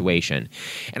situation.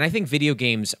 And I think video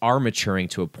games are maturing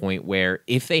to a point where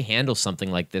if they handle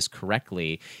something like this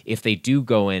correctly, if they do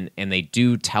go in and they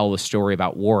do tell a story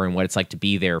about war and what it's like to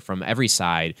be there from every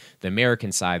side, the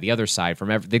American side, the other side, from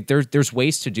there's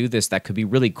ways to do this that could be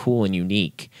really cool and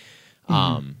unique.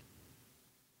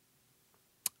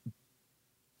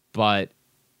 But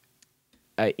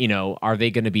are they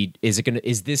going to be? Is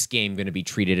this game going to be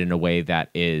treated in a way that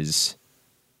is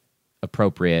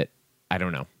appropriate? I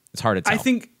don't know. It's hard to tell.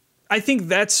 I think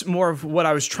that's more of what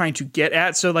I was trying to get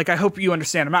at. So, like, I hope you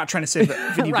understand. I'm not trying to say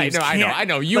that video right, games can't. I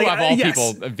know. You, of all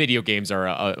people, video games are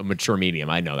a mature medium.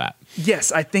 I know that.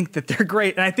 Yes, I think that they're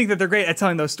great, and I think that they're great at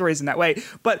telling those stories in that way.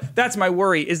 But that's my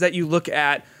worry, is that you look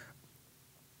at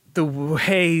the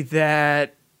way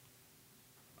that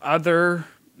other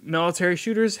military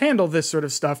shooters handle this sort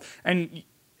of stuff, and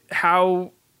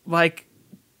how, like,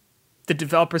 the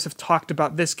developers have talked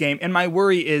about this game. And my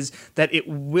worry is that it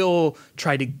will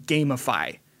try to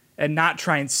gamify and not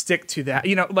try and stick to that.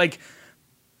 Like,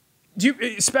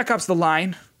 Spec Ops: The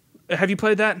Line, have you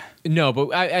played that? No,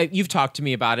 but you've talked to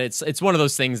me about it. It's one of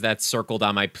those things that's circled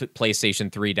on my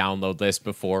PlayStation 3 download list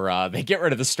before they get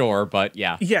rid of the store, but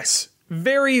yeah. Yes,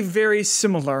 very, very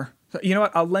similar. You know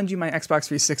what? I'll lend you my Xbox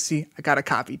 360. I got a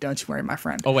copy. Don't you worry, my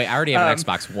friend. Oh, wait. I already have an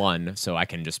Xbox One, so I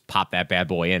can just pop that bad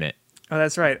boy in it. Oh,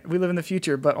 that's right. We live in the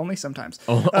future, but only sometimes.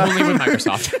 Only with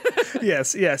Microsoft.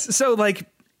 Yes. So, like,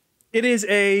 it is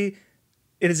a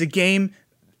game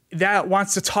that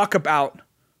wants to talk about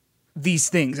these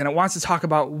things, and it wants to talk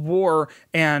about war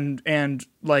and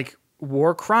like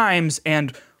war crimes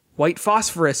and white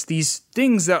phosphorus, these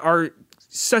things that are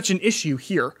such an issue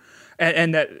here,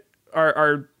 and that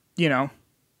are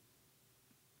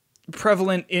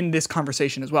prevalent in this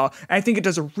conversation as well. And I think it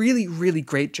does a really, really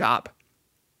great job.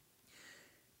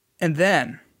 And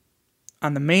then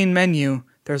on the main menu,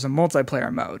 there's a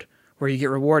multiplayer mode where you get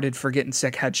rewarded for getting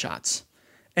sick headshots.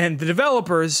 And the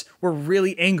developers were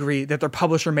really angry that their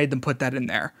publisher made them put that in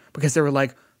there, because they were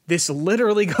like, this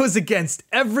literally goes against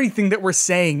everything that we're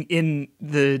saying in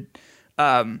the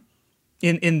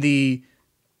in the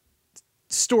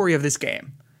story of this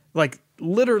game. Like,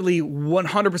 literally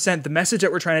 100%, the message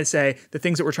that we're trying to say, the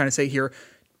things that we're trying to say here,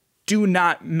 do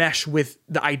not mesh with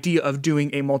the idea of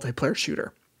doing a multiplayer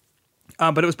shooter.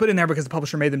 But it was put in there because the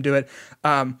publisher made them do it.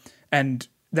 And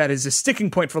that is a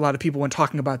sticking point for a lot of people when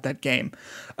talking about that game.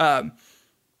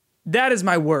 That is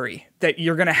my worry, that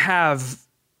you're going to have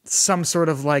some sort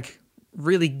of, like,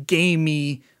 really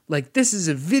gamey, like, this is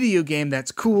a video game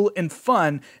that's cool and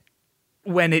fun,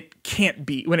 when it can't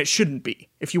be, when it shouldn't be,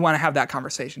 if you want to have that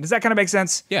conversation. Does that kind of make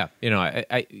sense? Yeah.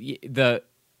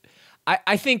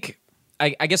 I think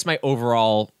I guess my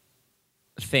overall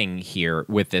thing here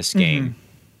with this game,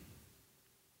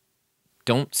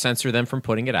 don't censor them from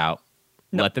putting it out.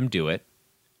 No. Let them do it,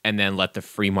 and then let the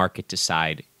free market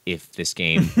decide if this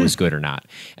game was good or not.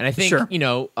 And I think,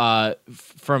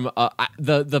 from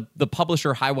the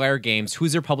publisher, Highwire Games,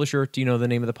 who's their publisher? Do you know the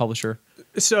name of the publisher?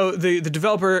 So the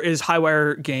developer is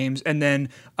Highwire Games, and then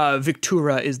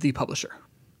Victura is the publisher.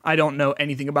 I don't know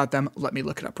anything about them. Let me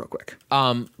look it up real quick.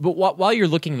 But while you're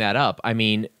looking that up, I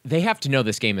mean, they have to know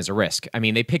this game is a risk. I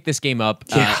mean, they picked this game up.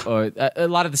 A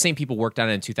lot of the same people worked on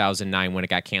it in 2009 when it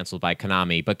got canceled by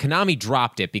Konami. But Konami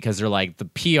dropped it because they're like, the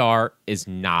PR is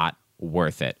not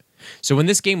worth it. So when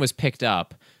this game was picked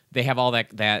up, they have all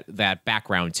that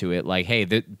background to it. Like, hey,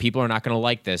 people are not going to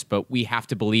like this, but we have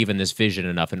to believe in this vision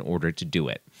enough in order to do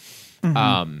it.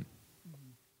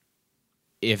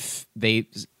 If they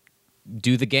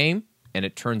do the game and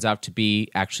it turns out to be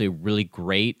actually a really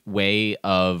great way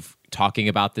of talking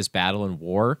about this battle and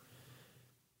war,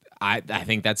 I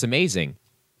think that's amazing.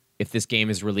 If this game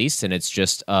is released and it's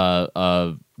just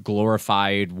a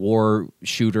glorified war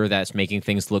shooter that's making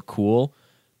things look cool,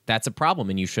 that's a problem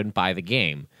and you shouldn't buy the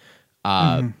game.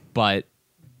 But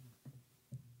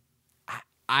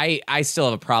I still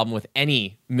have a problem with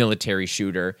any military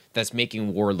shooter that's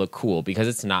making war look cool, because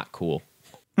it's not cool.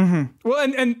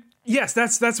 Well, and yes,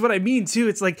 that's what I mean too.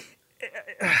 It's like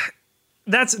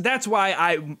that's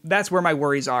why that's where my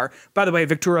worries are. By the way,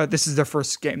 Victura, this is their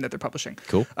first game that they're publishing.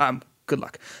 Cool. Good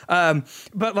luck.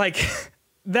 But like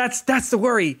that's the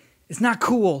worry. It's not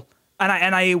cool.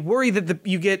 And I worry that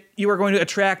you are going to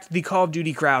attract the Call of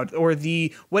Duty crowd or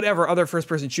the whatever other first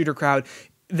person shooter crowd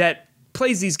that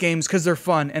plays these games because they're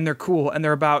fun and they're cool and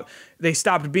they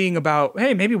stopped being about,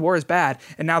 hey, maybe war is bad,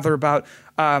 and now they're about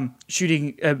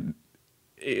shooting an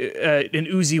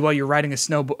Uzi while you're riding a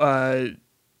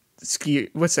ski.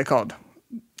 What's that called?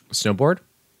 Snowboard?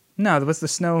 No, what's the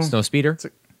snow? Snow speeder?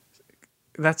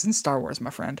 That's in Star Wars, my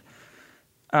friend.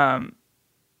 You know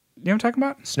what I'm talking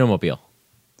about? Snowmobile.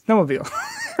 Snowmobile.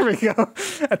 There we go.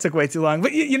 That took way too long.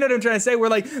 But you know what I'm trying to say? We're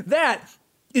like, that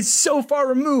is so far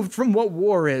removed from what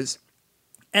war is.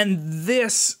 And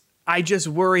this, I just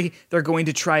worry they're going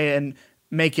to try and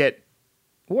make it,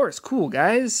 war is cool,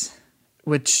 guys,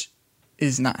 which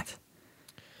is not.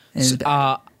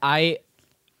 I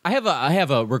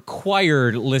have a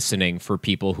required listening for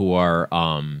people who are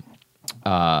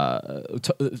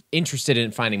interested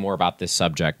in finding more about this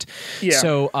subject. Yeah.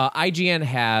 So IGN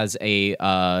has a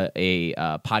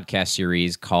podcast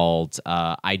series called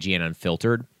IGN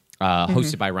Unfiltered,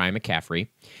 hosted by Ryan McCaffrey,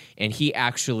 and he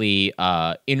actually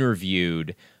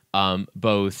interviewed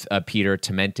both Peter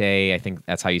Temente, I think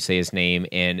that's how you say his name,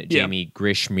 and Jamie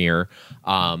Grishmere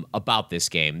about this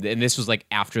game. And this was like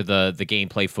after the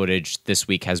gameplay footage this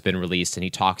week has been released, and he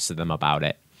talks to them about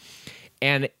it.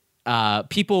 And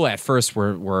people at first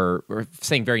were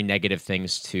saying very negative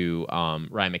things to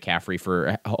Ryan McCaffrey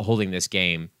for holding this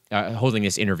game, holding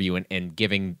this interview and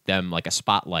giving them like a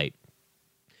spotlight.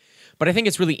 But I think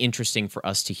it's really interesting for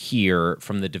us to hear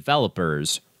from the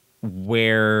developers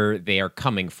where they are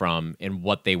coming from and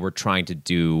what they were trying to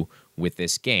do with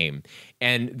this game.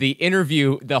 And the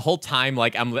interview, the whole time,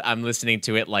 like I'm listening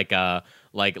to it like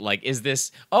is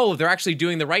this, oh, they're actually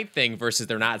doing the right thing versus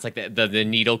they're not. It's like the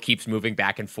needle keeps moving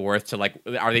back and forth to like,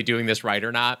 are they doing this right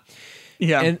or not?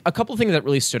 Yeah. And a couple of things that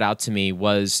really stood out to me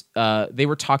was they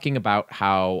were talking about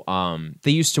how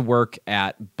they used to work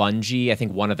at Bungie. I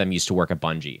think one of them used to work at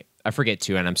Bungie. I forget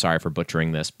too, and I'm sorry for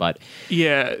butchering this, but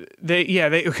they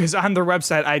because on their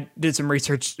website I did some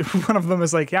research. One of them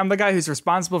is like, I'm the guy who's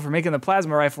responsible for making the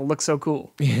plasma rifle look so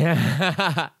cool.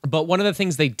 Yeah. But one of the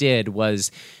things they did was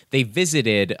they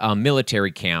visited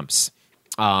military camps.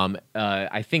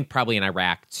 I think probably in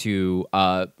Iraq to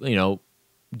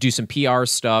do some PR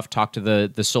stuff, talk to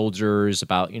the soldiers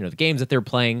about the games that they're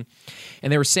playing,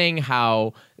 and they were saying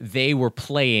how they were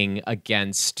playing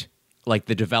against like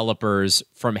the developers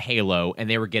from Halo, and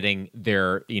they were getting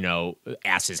their,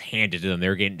 asses handed to them. They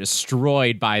were getting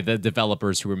destroyed by the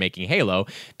developers who were making Halo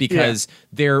because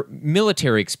their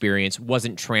military experience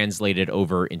wasn't translated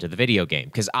over into the video game.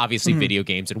 Because obviously video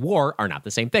games and war are not the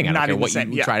same thing. I don't care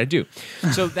what you try to do.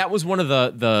 So that was one of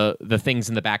the things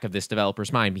in the back of this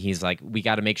developer's mind. He's like, we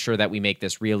got to make sure that we make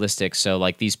this realistic. So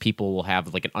like these people will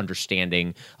have like an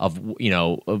understanding of,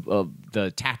 of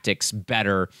the tactics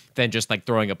better than just like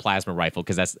throwing a plasma rifle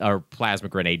or plasma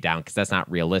grenade down, because that's not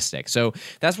realistic. So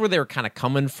that's where they were kind of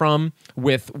coming from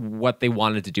with what they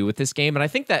wanted to do with this game. And I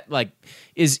think that like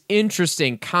is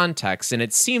interesting context, and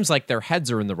it seems like their heads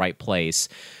are in the right place.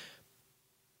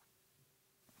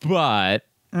 But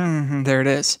there it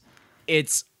is.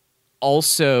 It's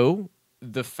also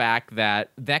the fact that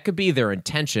could be their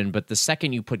intention, but the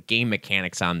second you put game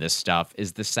mechanics on this stuff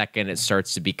is the second it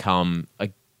starts to become a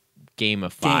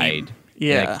gamified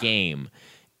game.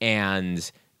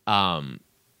 And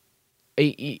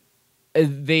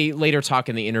they later talk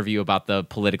in the interview about the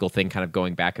political thing kind of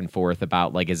going back and forth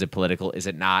about like, is it political, is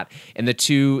it not? And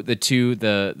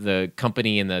the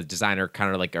company and the designer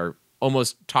kind of like are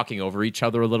almost talking over each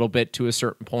other a little bit to a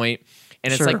certain point.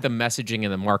 And it's like the messaging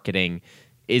and the marketing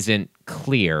isn't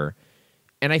clear.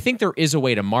 And I think there is a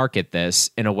way to market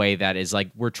this in a way that is like,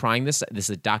 we're trying this. This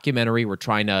is a documentary. We're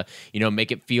trying to,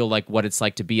 make it feel like what it's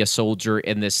like to be a soldier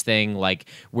in this thing. Like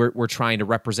we're trying to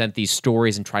represent these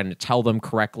stories and trying to tell them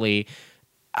correctly.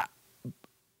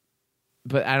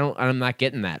 But I'm not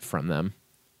getting that from them.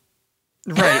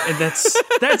 Right. And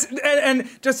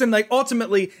and Justin, like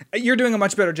ultimately you're doing a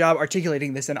much better job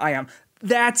articulating this than I am.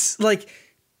 That's like,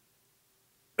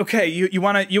 okay, you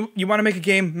want to make a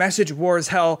game, message war is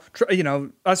hell,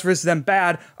 us versus them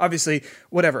bad, obviously,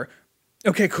 whatever.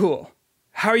 Okay, cool.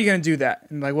 How are you going to do that?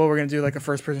 And like, well, we're going to do like a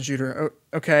first-person shooter.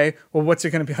 Okay, well, what's it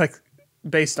going to be like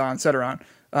based on, centered on?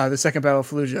 The second Battle of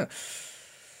Fallujah.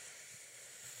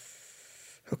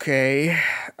 Okay,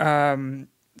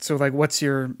 so like, what's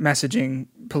your messaging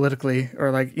politically?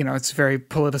 Or like, it's a very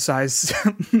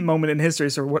politicized moment in history,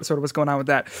 so what's going on with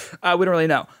that? We don't really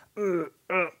know.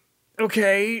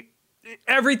 Okay,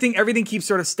 everything keeps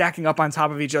sort of stacking up on top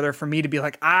of each other for me to be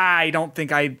like, I don't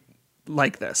think I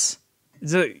like this.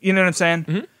 You know what I'm saying?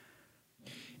 Mm-hmm.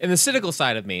 And the cynical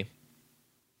side of me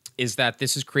is that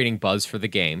this is creating buzz for the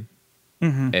game,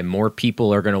 and more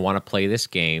people are going to want to play this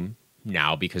game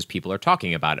now because people are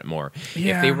talking about it more.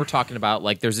 Yeah. If they were talking about,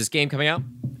 like, there's this game coming out,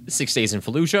 6 Days in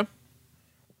Fallujah,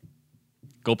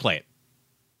 go play it.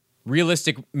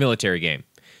 Realistic military game.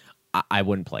 I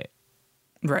wouldn't play it.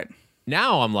 Right.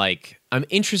 now I'm like, I'm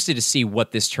interested to see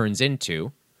what this turns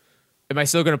into. Am I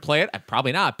still going to play it?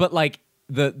 Probably not. But like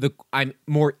I'm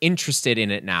more interested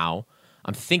in it now.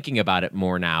 I'm thinking about it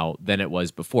more now than it was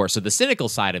before. So the cynical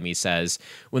side of me says,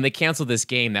 when they canceled this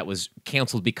game that was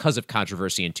canceled because of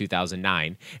controversy in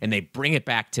 2009, and they bring it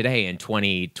back today in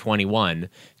 2021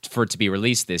 for it to be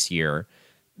released this year,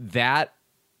 that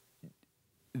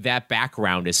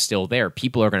background is still there.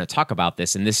 People are going to talk about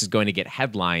this, and this is going to get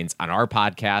headlines on our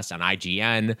podcast, on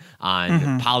IGN,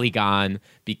 on Polygon,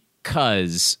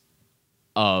 because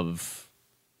of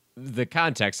the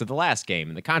context of the last game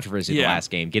and the controversy of the last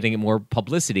game, getting it more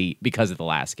publicity because of the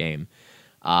last game.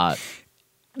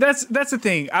 That's the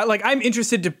thing. I'm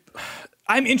interested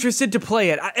to play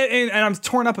it, and I'm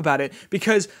torn up about it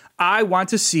because I want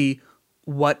to see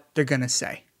what they're gonna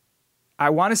say. I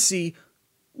want to see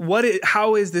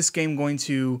how is this game going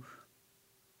to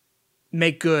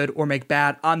make good or make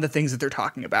bad on the things that they're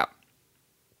talking about.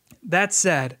 That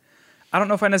said, I don't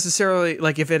know if I necessarily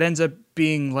like if it ends up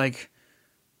being like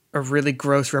a really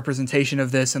gross representation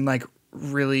of this and like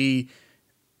really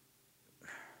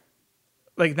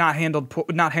like not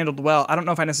handled well. I don't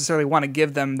know if I necessarily want to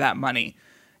give them that money.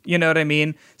 You know what I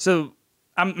mean? So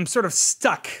I'm sort of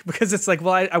stuck because it's like,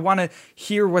 well, I want to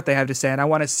hear what they have to say and I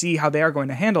want to see how they are going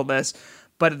to handle this.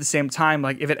 But at the same time,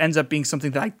 like if it ends up being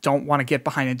something that I don't want to get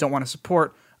behind and don't want to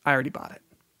support, I already bought it.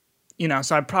 You know,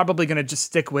 so I'm probably going to just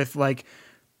stick with like,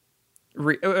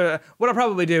 what I'll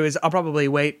probably do is I'll probably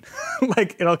wait,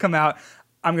 like it'll come out.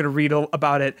 I'm going to read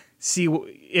about it, see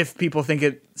if people think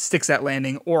it sticks that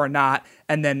landing or not,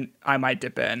 and then I might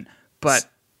dip in. But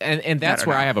and that's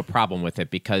where I have a problem with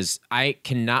it because I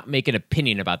cannot make an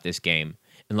opinion about this game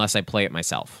unless I play it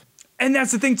myself. And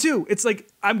that's the thing too. It's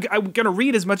like I'm going to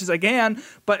read as much as I can,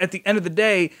 but at the end of the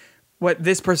day, what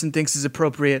this person thinks is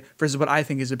appropriate versus what I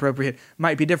think is appropriate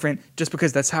might be different just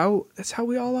because that's how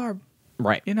we all are.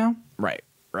 Right. You know? Right.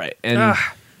 And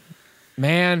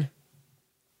man,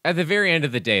 at the very end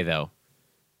of the day, though,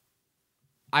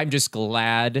 I'm just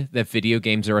glad that video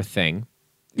games are a thing.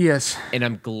 Yes. And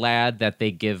I'm glad that they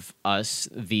give us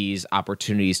these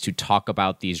opportunities to talk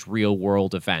about these real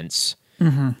world events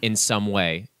in some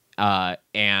way.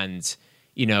 And,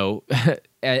 you know,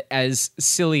 as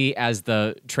silly as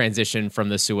the transition from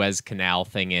the Suez Canal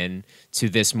thing in to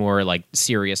this more like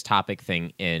serious topic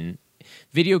thing in,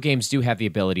 video games do have the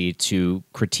ability to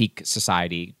critique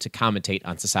society, to commentate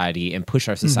on society, and push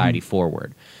our society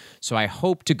forward. So I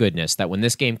hope to goodness that when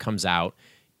this game comes out,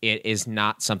 it is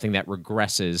not something that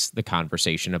regresses the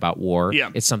conversation about war.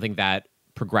 Yeah. It's something that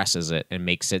progresses it and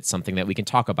makes it something that we can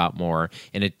talk about more.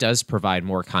 And it does provide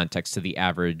more context to the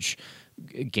average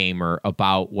gamer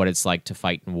about what it's like to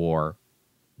fight in war.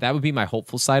 That would be my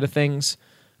hopeful side of things.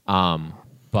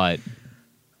 But...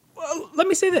 Well, let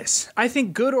me say this. I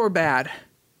think good or bad,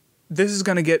 this is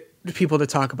going to get people to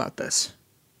talk about this.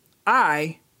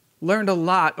 I learned a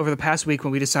lot over the past week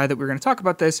when we decided that we were going to talk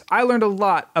about this. I learned a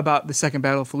lot about the Second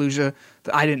Battle of Fallujah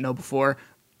that I didn't know before,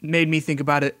 made me think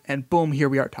about it, and boom, here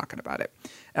we are talking about it.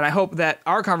 And I hope that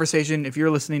our conversation, if you're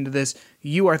listening to this,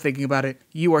 you are thinking about it,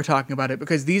 you are talking about it,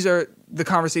 because these are the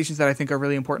conversations that I think are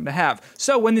really important to have.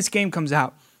 So when this game comes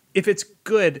out, if it's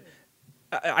good,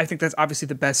 I think that's obviously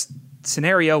the best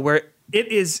scenario where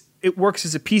it works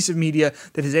as a piece of media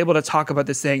that is able to talk about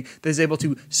this thing, that is able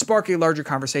to spark a larger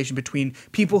conversation between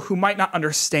people who might not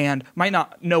understand, might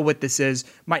not know what this is,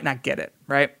 might not get it,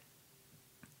 right?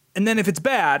 And then if it's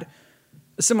bad,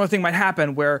 a similar thing might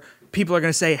happen where people are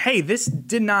going to say, hey, this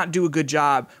did not do a good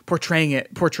job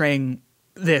portraying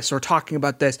this or talking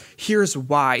about this. Here's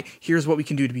why. Here's what we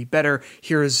can do to be better.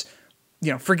 Here's,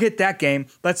 forget that game.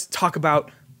 Let's talk about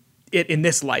it in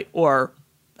this light, or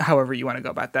however you want to go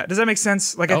about that. Does that make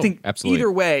sense? Like, I think absolutely.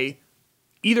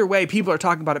 Either way, people are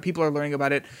talking about it, people are learning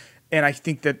about it, and I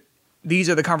think that these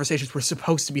are the conversations we're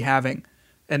supposed to be having,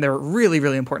 and they're really,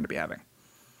 really important to be having.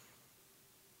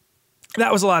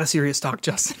 That was a lot of serious talk,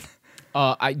 Justin.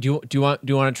 Do you want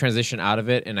to transition out of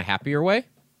it in a happier way?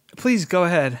 Please go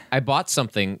ahead. I bought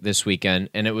something this weekend,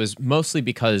 and it was mostly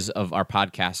because of our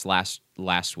podcast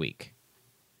last week.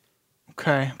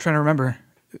 Okay, I'm trying to remember.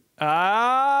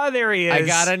 There he is. I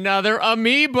got another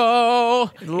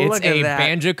amiibo. Look it's at a that.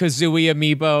 Banjo-Kazooie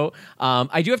amiibo.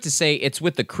 I do have to say, it's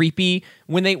with the creepy...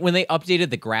 When they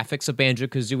updated the graphics of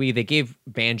Banjo-Kazooie, they gave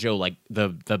Banjo, like, the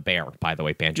bear, by the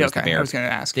way. Banjo's the bear. I was going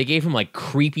to ask. They gave him, like,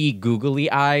 creepy, googly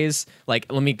eyes.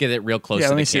 Like, let me get it real close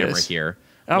to the camera here.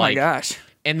 Oh, my gosh.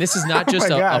 And this is not just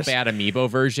a bad amiibo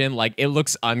version. Like, it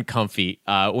looks uncomfy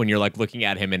when you're, like, looking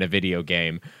at him in a video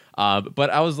game. But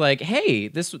I was like, hey,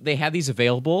 they had these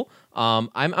available. I'm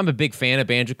a big fan of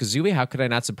Banjo-Kazooie. How could I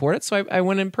not support it? So I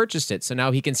went and purchased it. So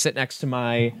now he can sit next to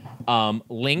my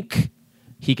Link.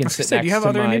 He can sit next to my... Do you have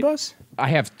other amiibos? I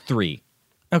have 3.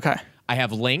 Okay. I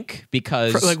have Link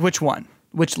because... like which one?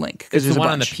 Which Link? It's the one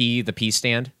on the P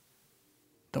stand.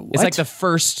 The what? It's like the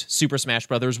first Super Smash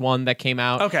Brothers one that came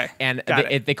out. Okay. And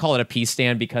they call it a P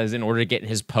stand because in order to get in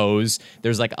his pose,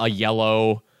 there's like a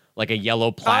yellow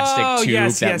plastic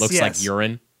tube that looks like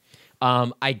urine.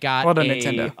 I got well done,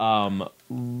 Nintendo.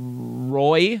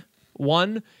 Roy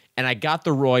one, and I got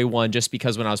the Roy one just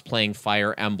because when I was playing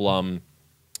Fire Emblem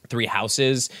 3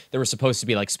 Houses, there was supposed to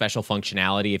be like special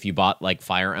functionality if you bought like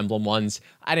Fire Emblem ones.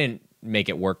 I didn't make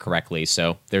it work correctly,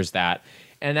 so there's that.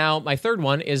 And now my third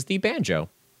one is the Banjo.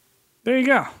 There you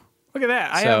go. Look at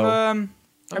that. I have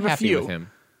a few. With him.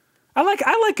 I like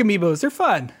amiibos. They're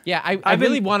fun. Yeah, I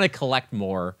really want to collect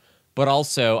more, but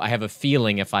also I have a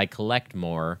feeling if I collect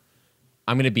more,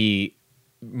 I'm going to be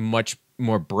much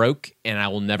more broke, and I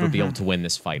will never be able to win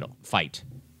this fight.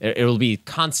 It will be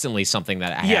constantly something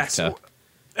that I have to.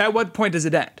 At what point does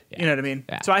it end? Yeah. You know what I mean?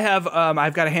 Yeah. So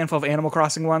I've got a handful of Animal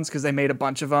Crossing ones because they made a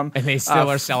bunch of them, and they still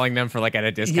are selling them for like at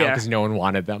a discount because no one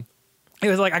wanted them. It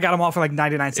was like I got them all for like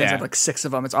 99 cents. I have like 6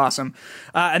 of them. It's awesome.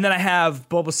 And then I have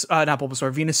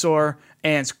Venusaur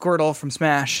and Squirtle from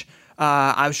Smash.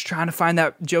 I was trying to find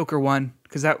that Joker one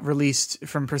because that released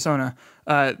from Persona.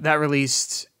 That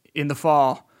released in the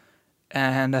fall,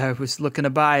 and I was looking to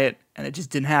buy it, and it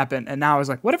just didn't happen. And now I was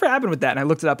like, whatever happened with that? And I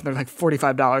looked it up, and they're like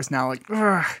 $45 now. Like,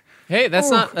 ugh. Hey, that's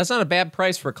not a bad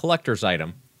price for a collector's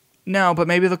item. No, but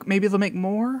maybe they'll make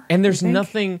more. And there's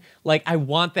nothing like I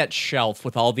want that shelf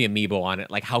with all the amiibo on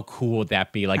it. Like, how cool would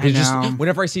that be? Like, it's just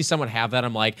whenever I see someone have that,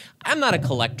 I'm like, I'm not a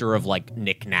collector of like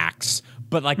knickknacks,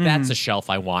 but like that's a shelf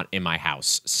I want in my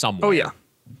house somewhere.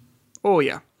 Oh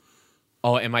yeah.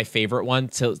 Oh, and my favorite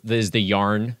one is the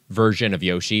yarn version of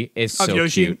Yoshi. It's so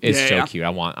cute. It's so cute.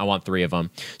 I want 3 of them.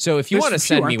 So if you want to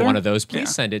send me one of those, please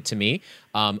send it to me.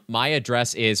 My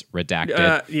address is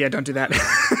redacted. Yeah, don't do that.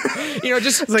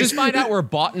 Just find out where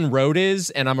Botten Road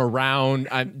is, and I'm around.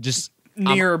 I'm just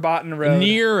near Botten Road.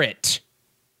 Near it.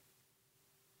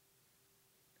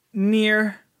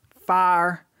 Near,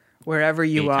 far, wherever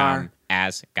you are.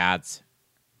 As God's.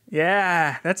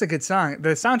 Yeah, that's a good song. The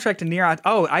soundtrack to Nier.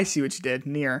 Oh, I see what you did.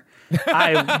 Nier.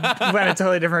 I went a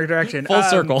totally different direction. Full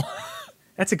circle.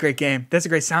 That's a great game. That's a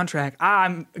great soundtrack.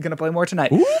 I'm gonna play more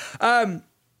tonight. Well,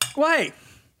 hey,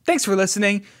 thanks for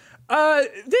listening.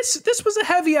 This was a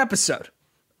heavy episode,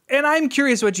 and I'm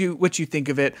curious what you think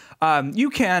of it. You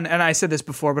can, and I said this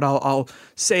before, but I'll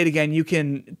say it again. You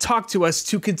can talk to us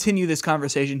to continue this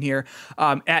conversation here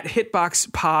at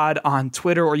HitboxPod on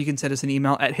Twitter, or you can send us an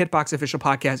email at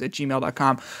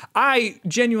hitboxofficialpodcast@gmail.com. I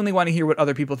genuinely want to hear what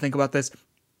other people think about this.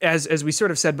 As we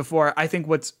sort of said before, I think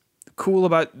what's cool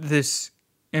about this,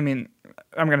 I mean,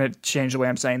 I'm going to change the way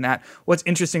I'm saying that. What's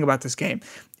interesting about this game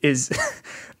is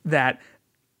that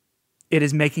it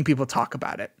is making people talk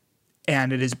about it.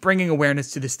 And it is bringing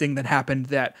awareness to this thing that happened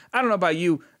that, I don't know about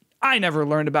you, I never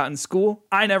learned about in school.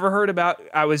 I never heard about.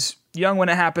 I was young when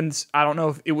it happened. I don't know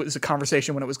if it was a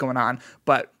conversation when it was going on,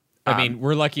 but... I mean,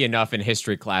 we're lucky enough in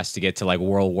history class to get to like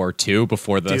World War II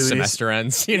before the semester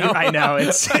ends, you know? I know,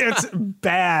 it's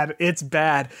bad. It's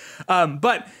bad.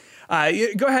 But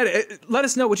go ahead, let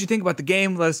us know what you think about the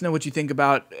game. Let us know what you think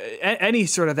about any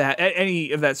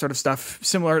of that sort of stuff,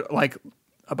 similar like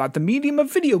about the medium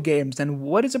of video games and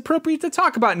what is appropriate to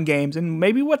talk about in games and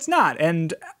maybe what's not,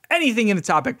 and anything in the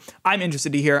topic. I'm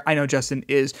interested to hear. I know Justin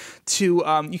is too.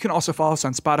 You can also follow us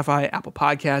on Spotify, Apple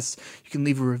Podcasts. You can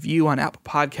leave a review on Apple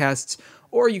Podcasts,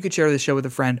 or you could share the show with a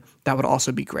friend. That would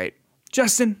also be great.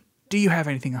 Justin, do you have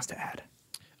anything else to add?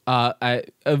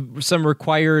 Some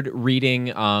required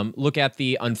reading. Look at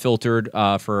the Unfiltered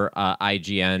for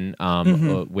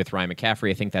IGN with Ryan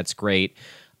McCaffrey. I think that's great.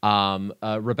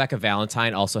 Rebecca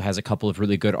Valentine also has a couple of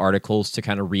really good articles to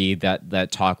kind of read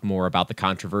that talk more about the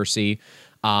controversy.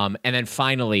 And then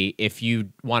finally, if you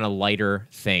want a lighter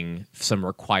thing, some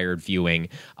required viewing,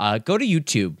 go to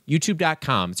YouTube,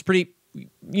 youtube.com. It's pretty,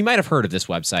 you might have heard of this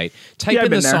website. Type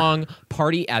in the song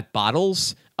Party at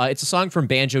Bottles. It's a song from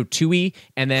Banjo-Tooie,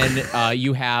 and then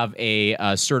you have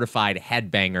a certified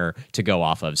headbanger to go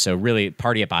off of. So really,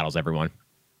 Party at Bottles, everyone.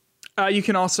 You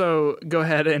can also go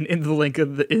ahead and in the link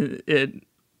of in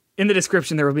the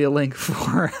description, there will be a link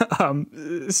for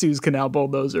Sue's Canal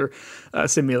Bulldozer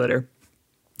Simulator.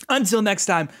 Until next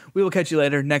time, we will catch you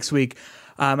later next week.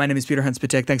 My name is Peter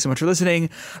Hunts-Patek. Thanks so much for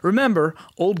listening. Remember,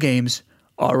 old games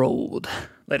are old.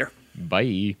 Later.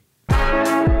 Bye.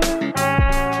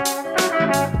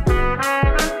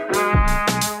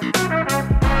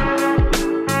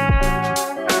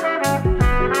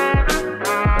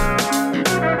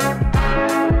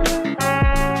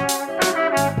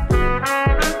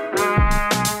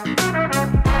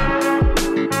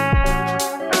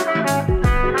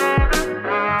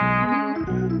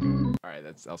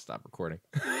 right, I'll stop recording.